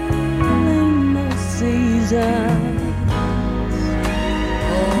 sailing the seasons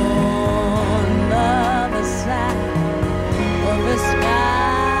on the other side of the sky.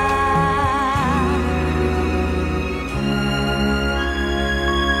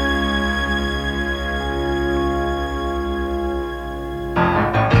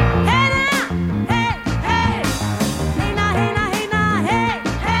 Hey now, hey, hey, hey now, hey now, hey now, hey,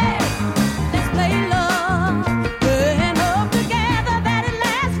 hey, let's play love and hope together that it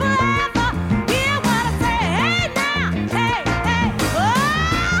lasts forever. Hear what I say, hey now, hey, hey, oh,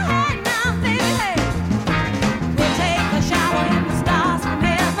 hey now, baby, hey. We'll take a shower in the stars from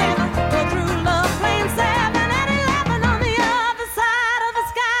heaven, go through love playing 7 and 11 on the other side of the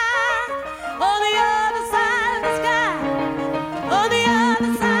sky, on the other side of the sky, on the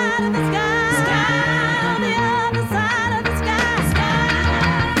other side of the sky, on the other side of the sky, on the other side of the sky, on the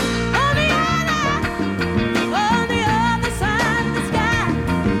other side of the sky, on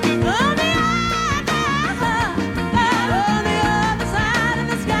the other side of the sky. Oh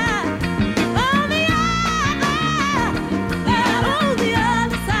yeah, on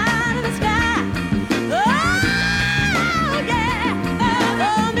the other side of the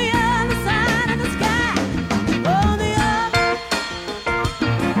sky, on the other.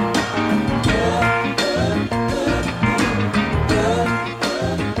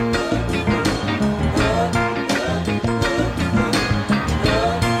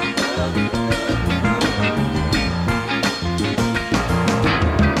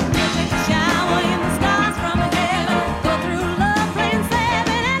 Take a shower in the stars from heaven, go through love playing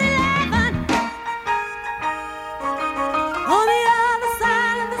 7 and 11 on the other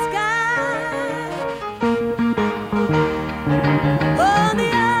side of the sky, on the other side of the sky, on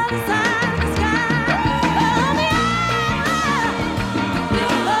the other side of the sky, on the other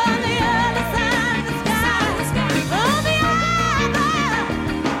side of the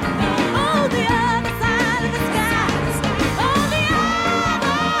sky, on the other side of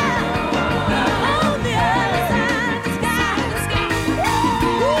the sky, on the other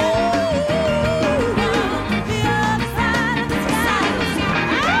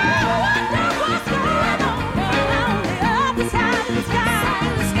of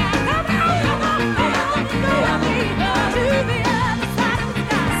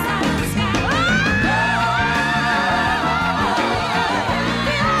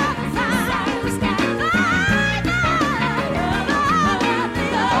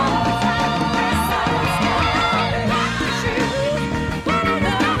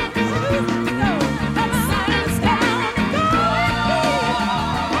the sky.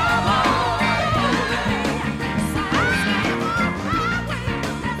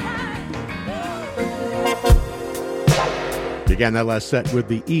 Began that last set with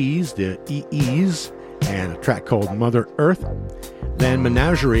the E's, the EEs, and a track called Mother Earth. Then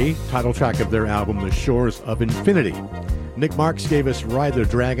Menagerie, title track of their album The Shores of Infinity. Nick Marks gave us Ride the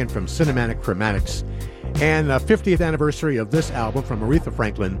Dragon from Cinematic Chromatics. And the 50th anniversary of this album from Aretha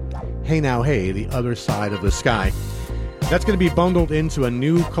Franklin, Hey Now Hey, The Other Side of the Sky. That's going to be bundled into a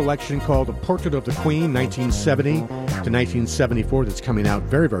new collection called A Portrait of the Queen, 1970 to 1974, that's coming out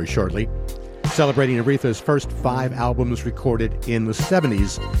very, very shortly, celebrating Aretha's first 5 albums recorded in the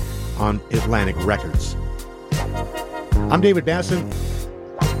 70s on Atlantic Records. I'm David Basson.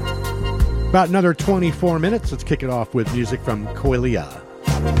 About another 24 minutes. Let's kick it off with music from Koilia.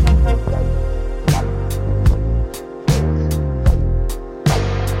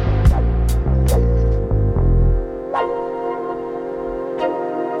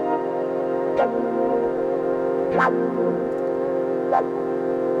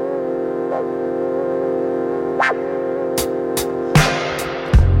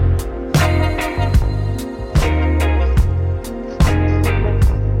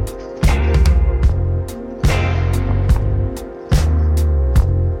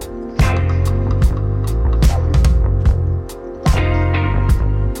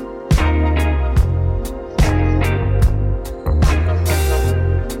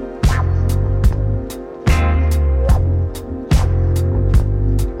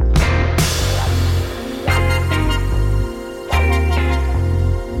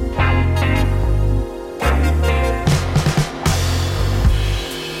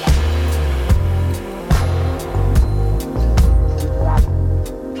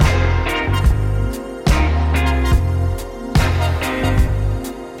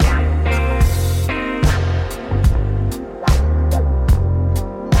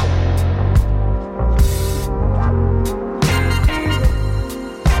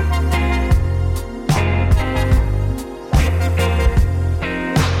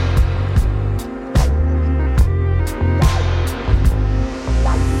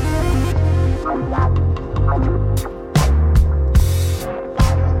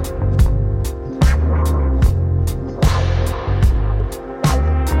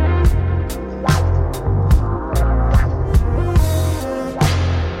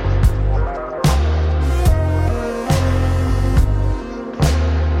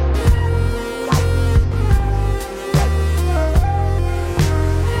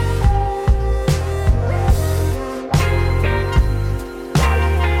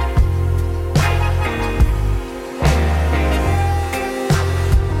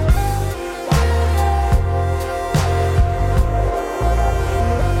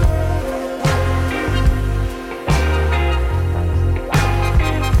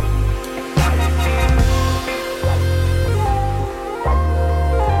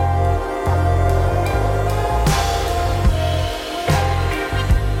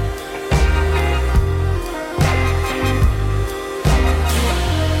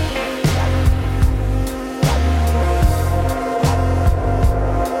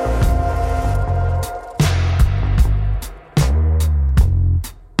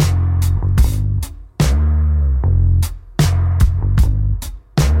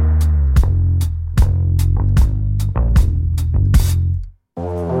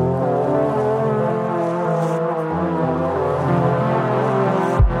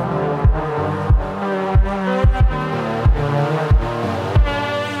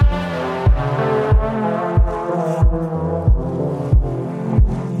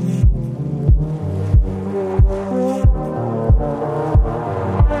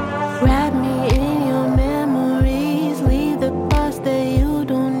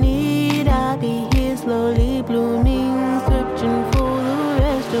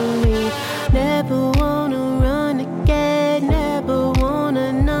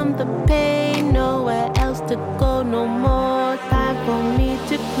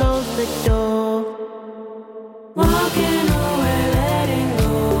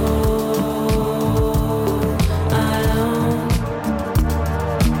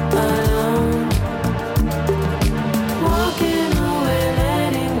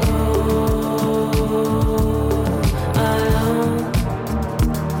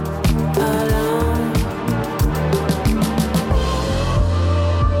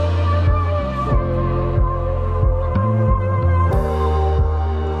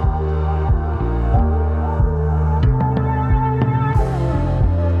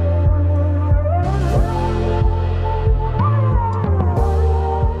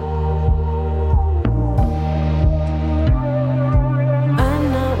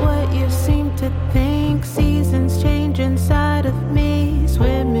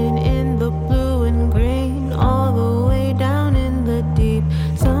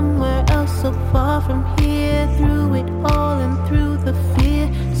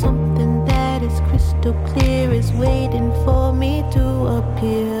 to clear is waiting for me to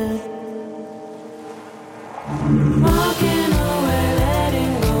appear. Walking away,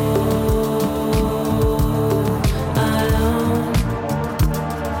 letting go. Alone,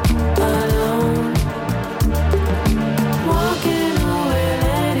 alone. Walking away,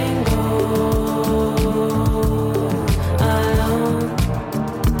 letting go. Alone,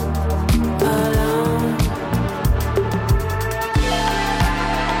 alone.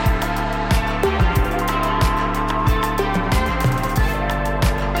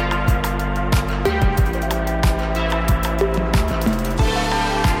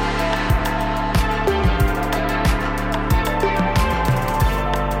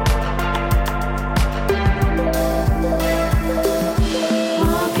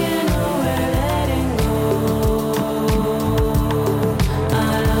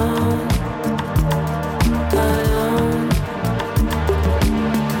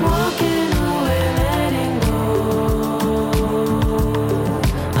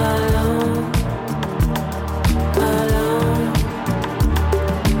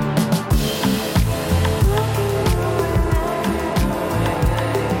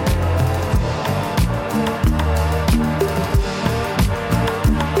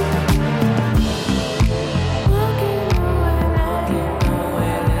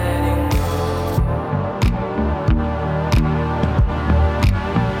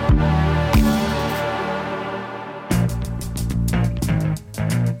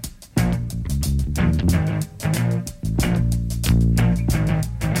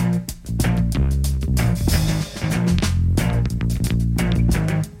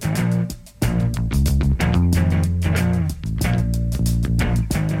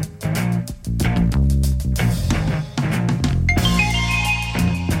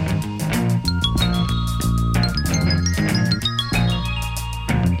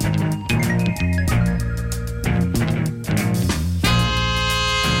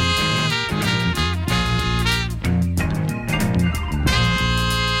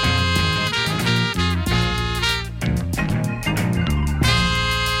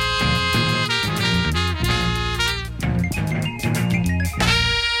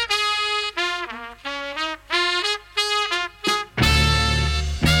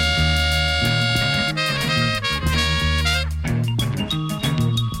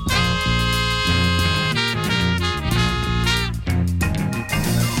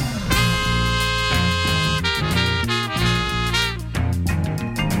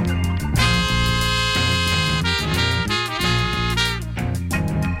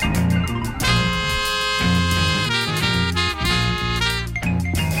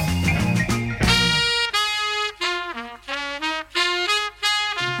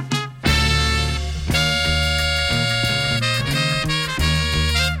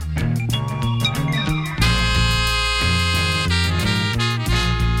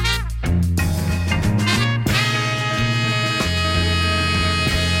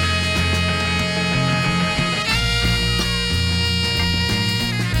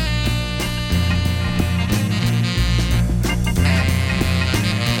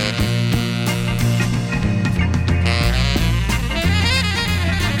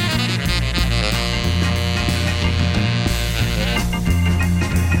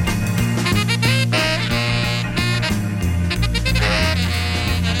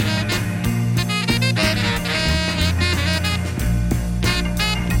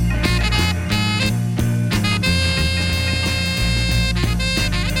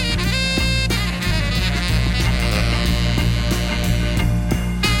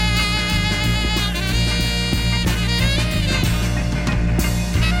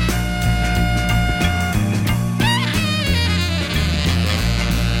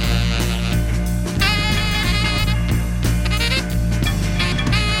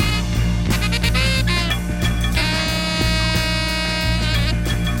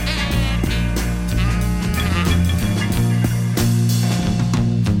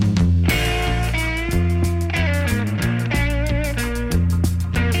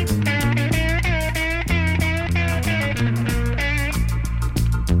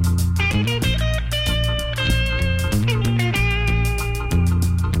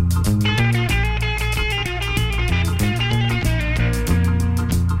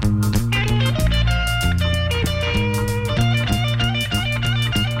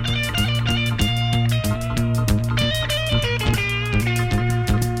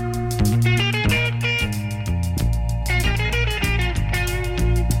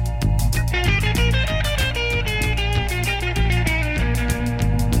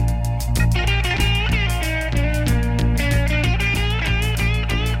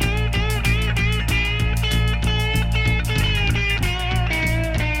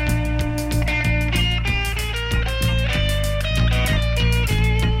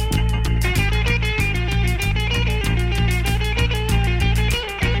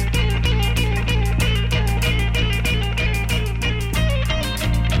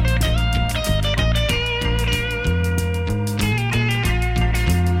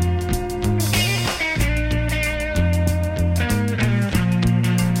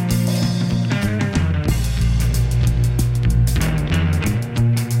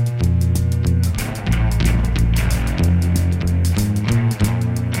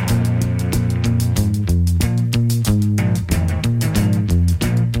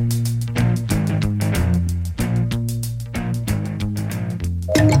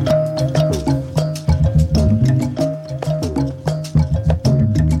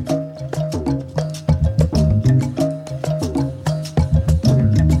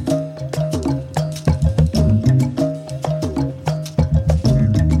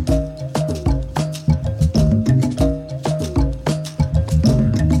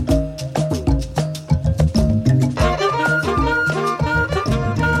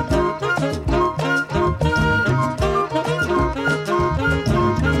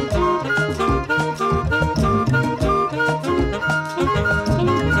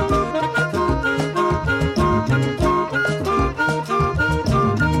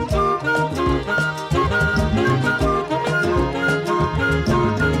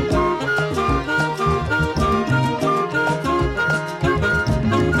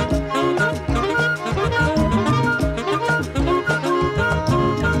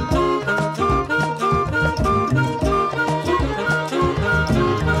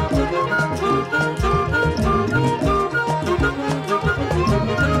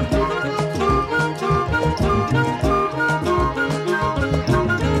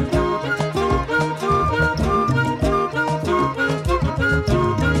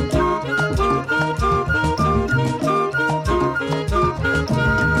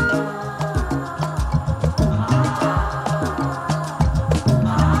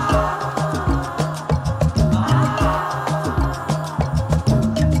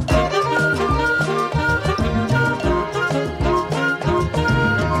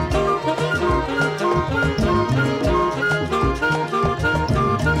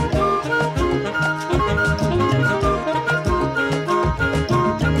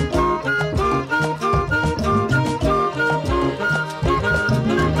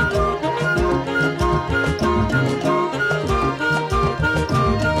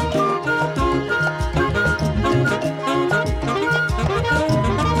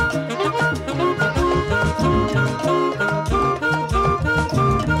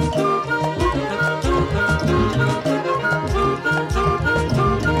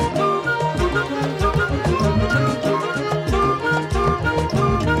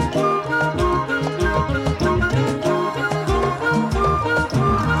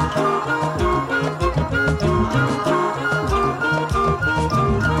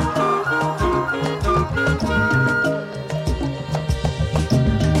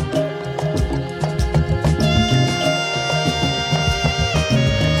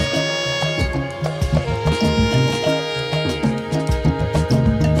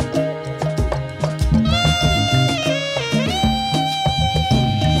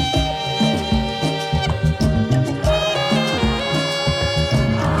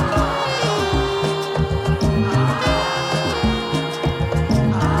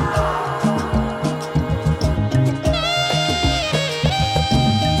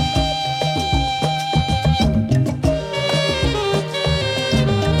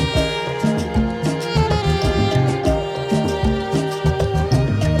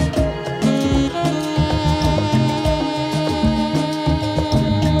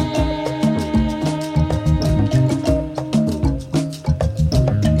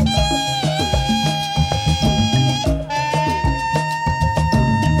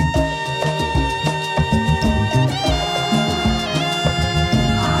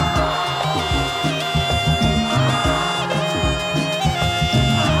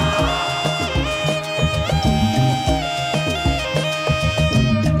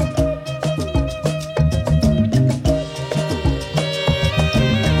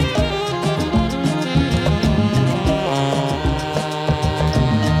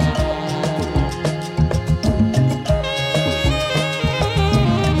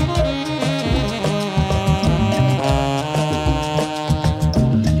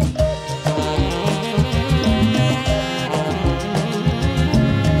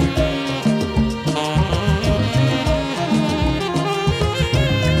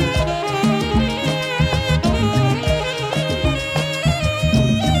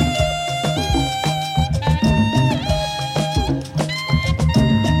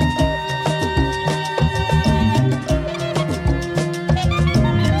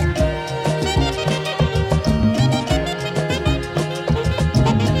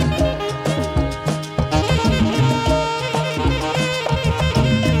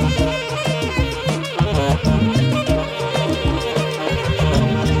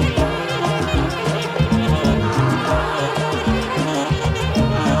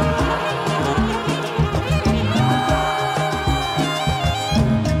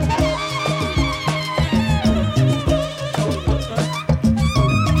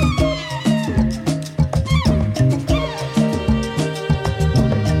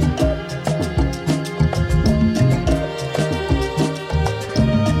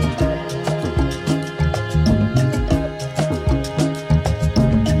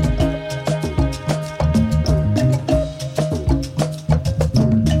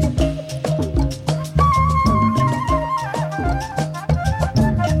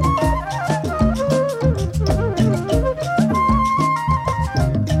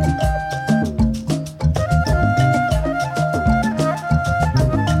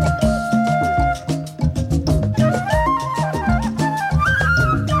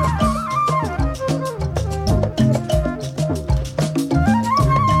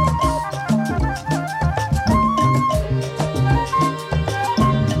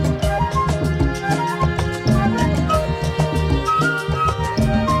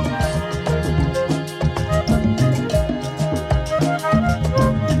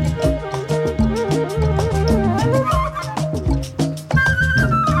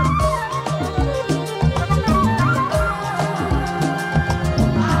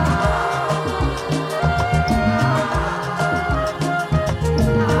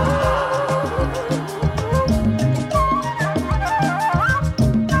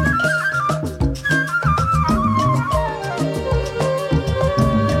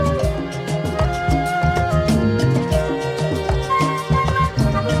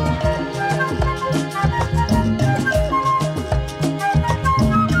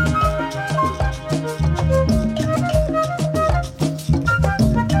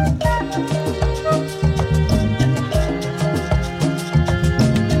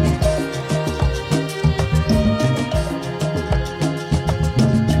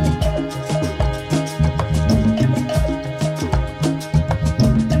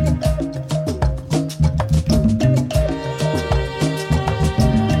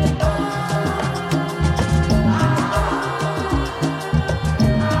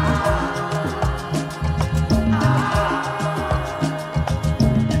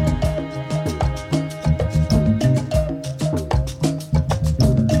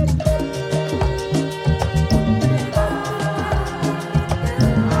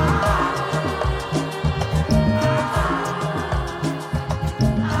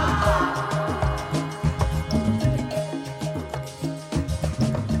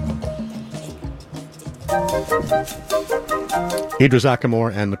 Idris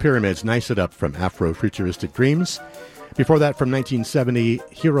Akamor and the Pyramids, Nice It Up from Afro-Futuristic Dreams. Before that, from 1970,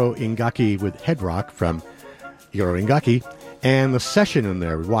 Hiro Ingaki with Head Rock from Hiro Ingaki. And The Session in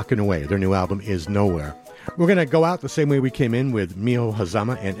there, Walking Away. Their new album is Nowhere. We're going to go out the same way we came in with Miho,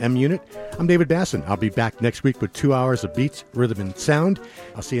 Hazama, and M Unit. I'm David Basson. I'll be back next week with 2 hours of beats, rhythm, and sound.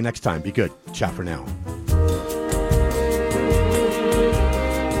 I'll see you next time. Be good. Ciao for now.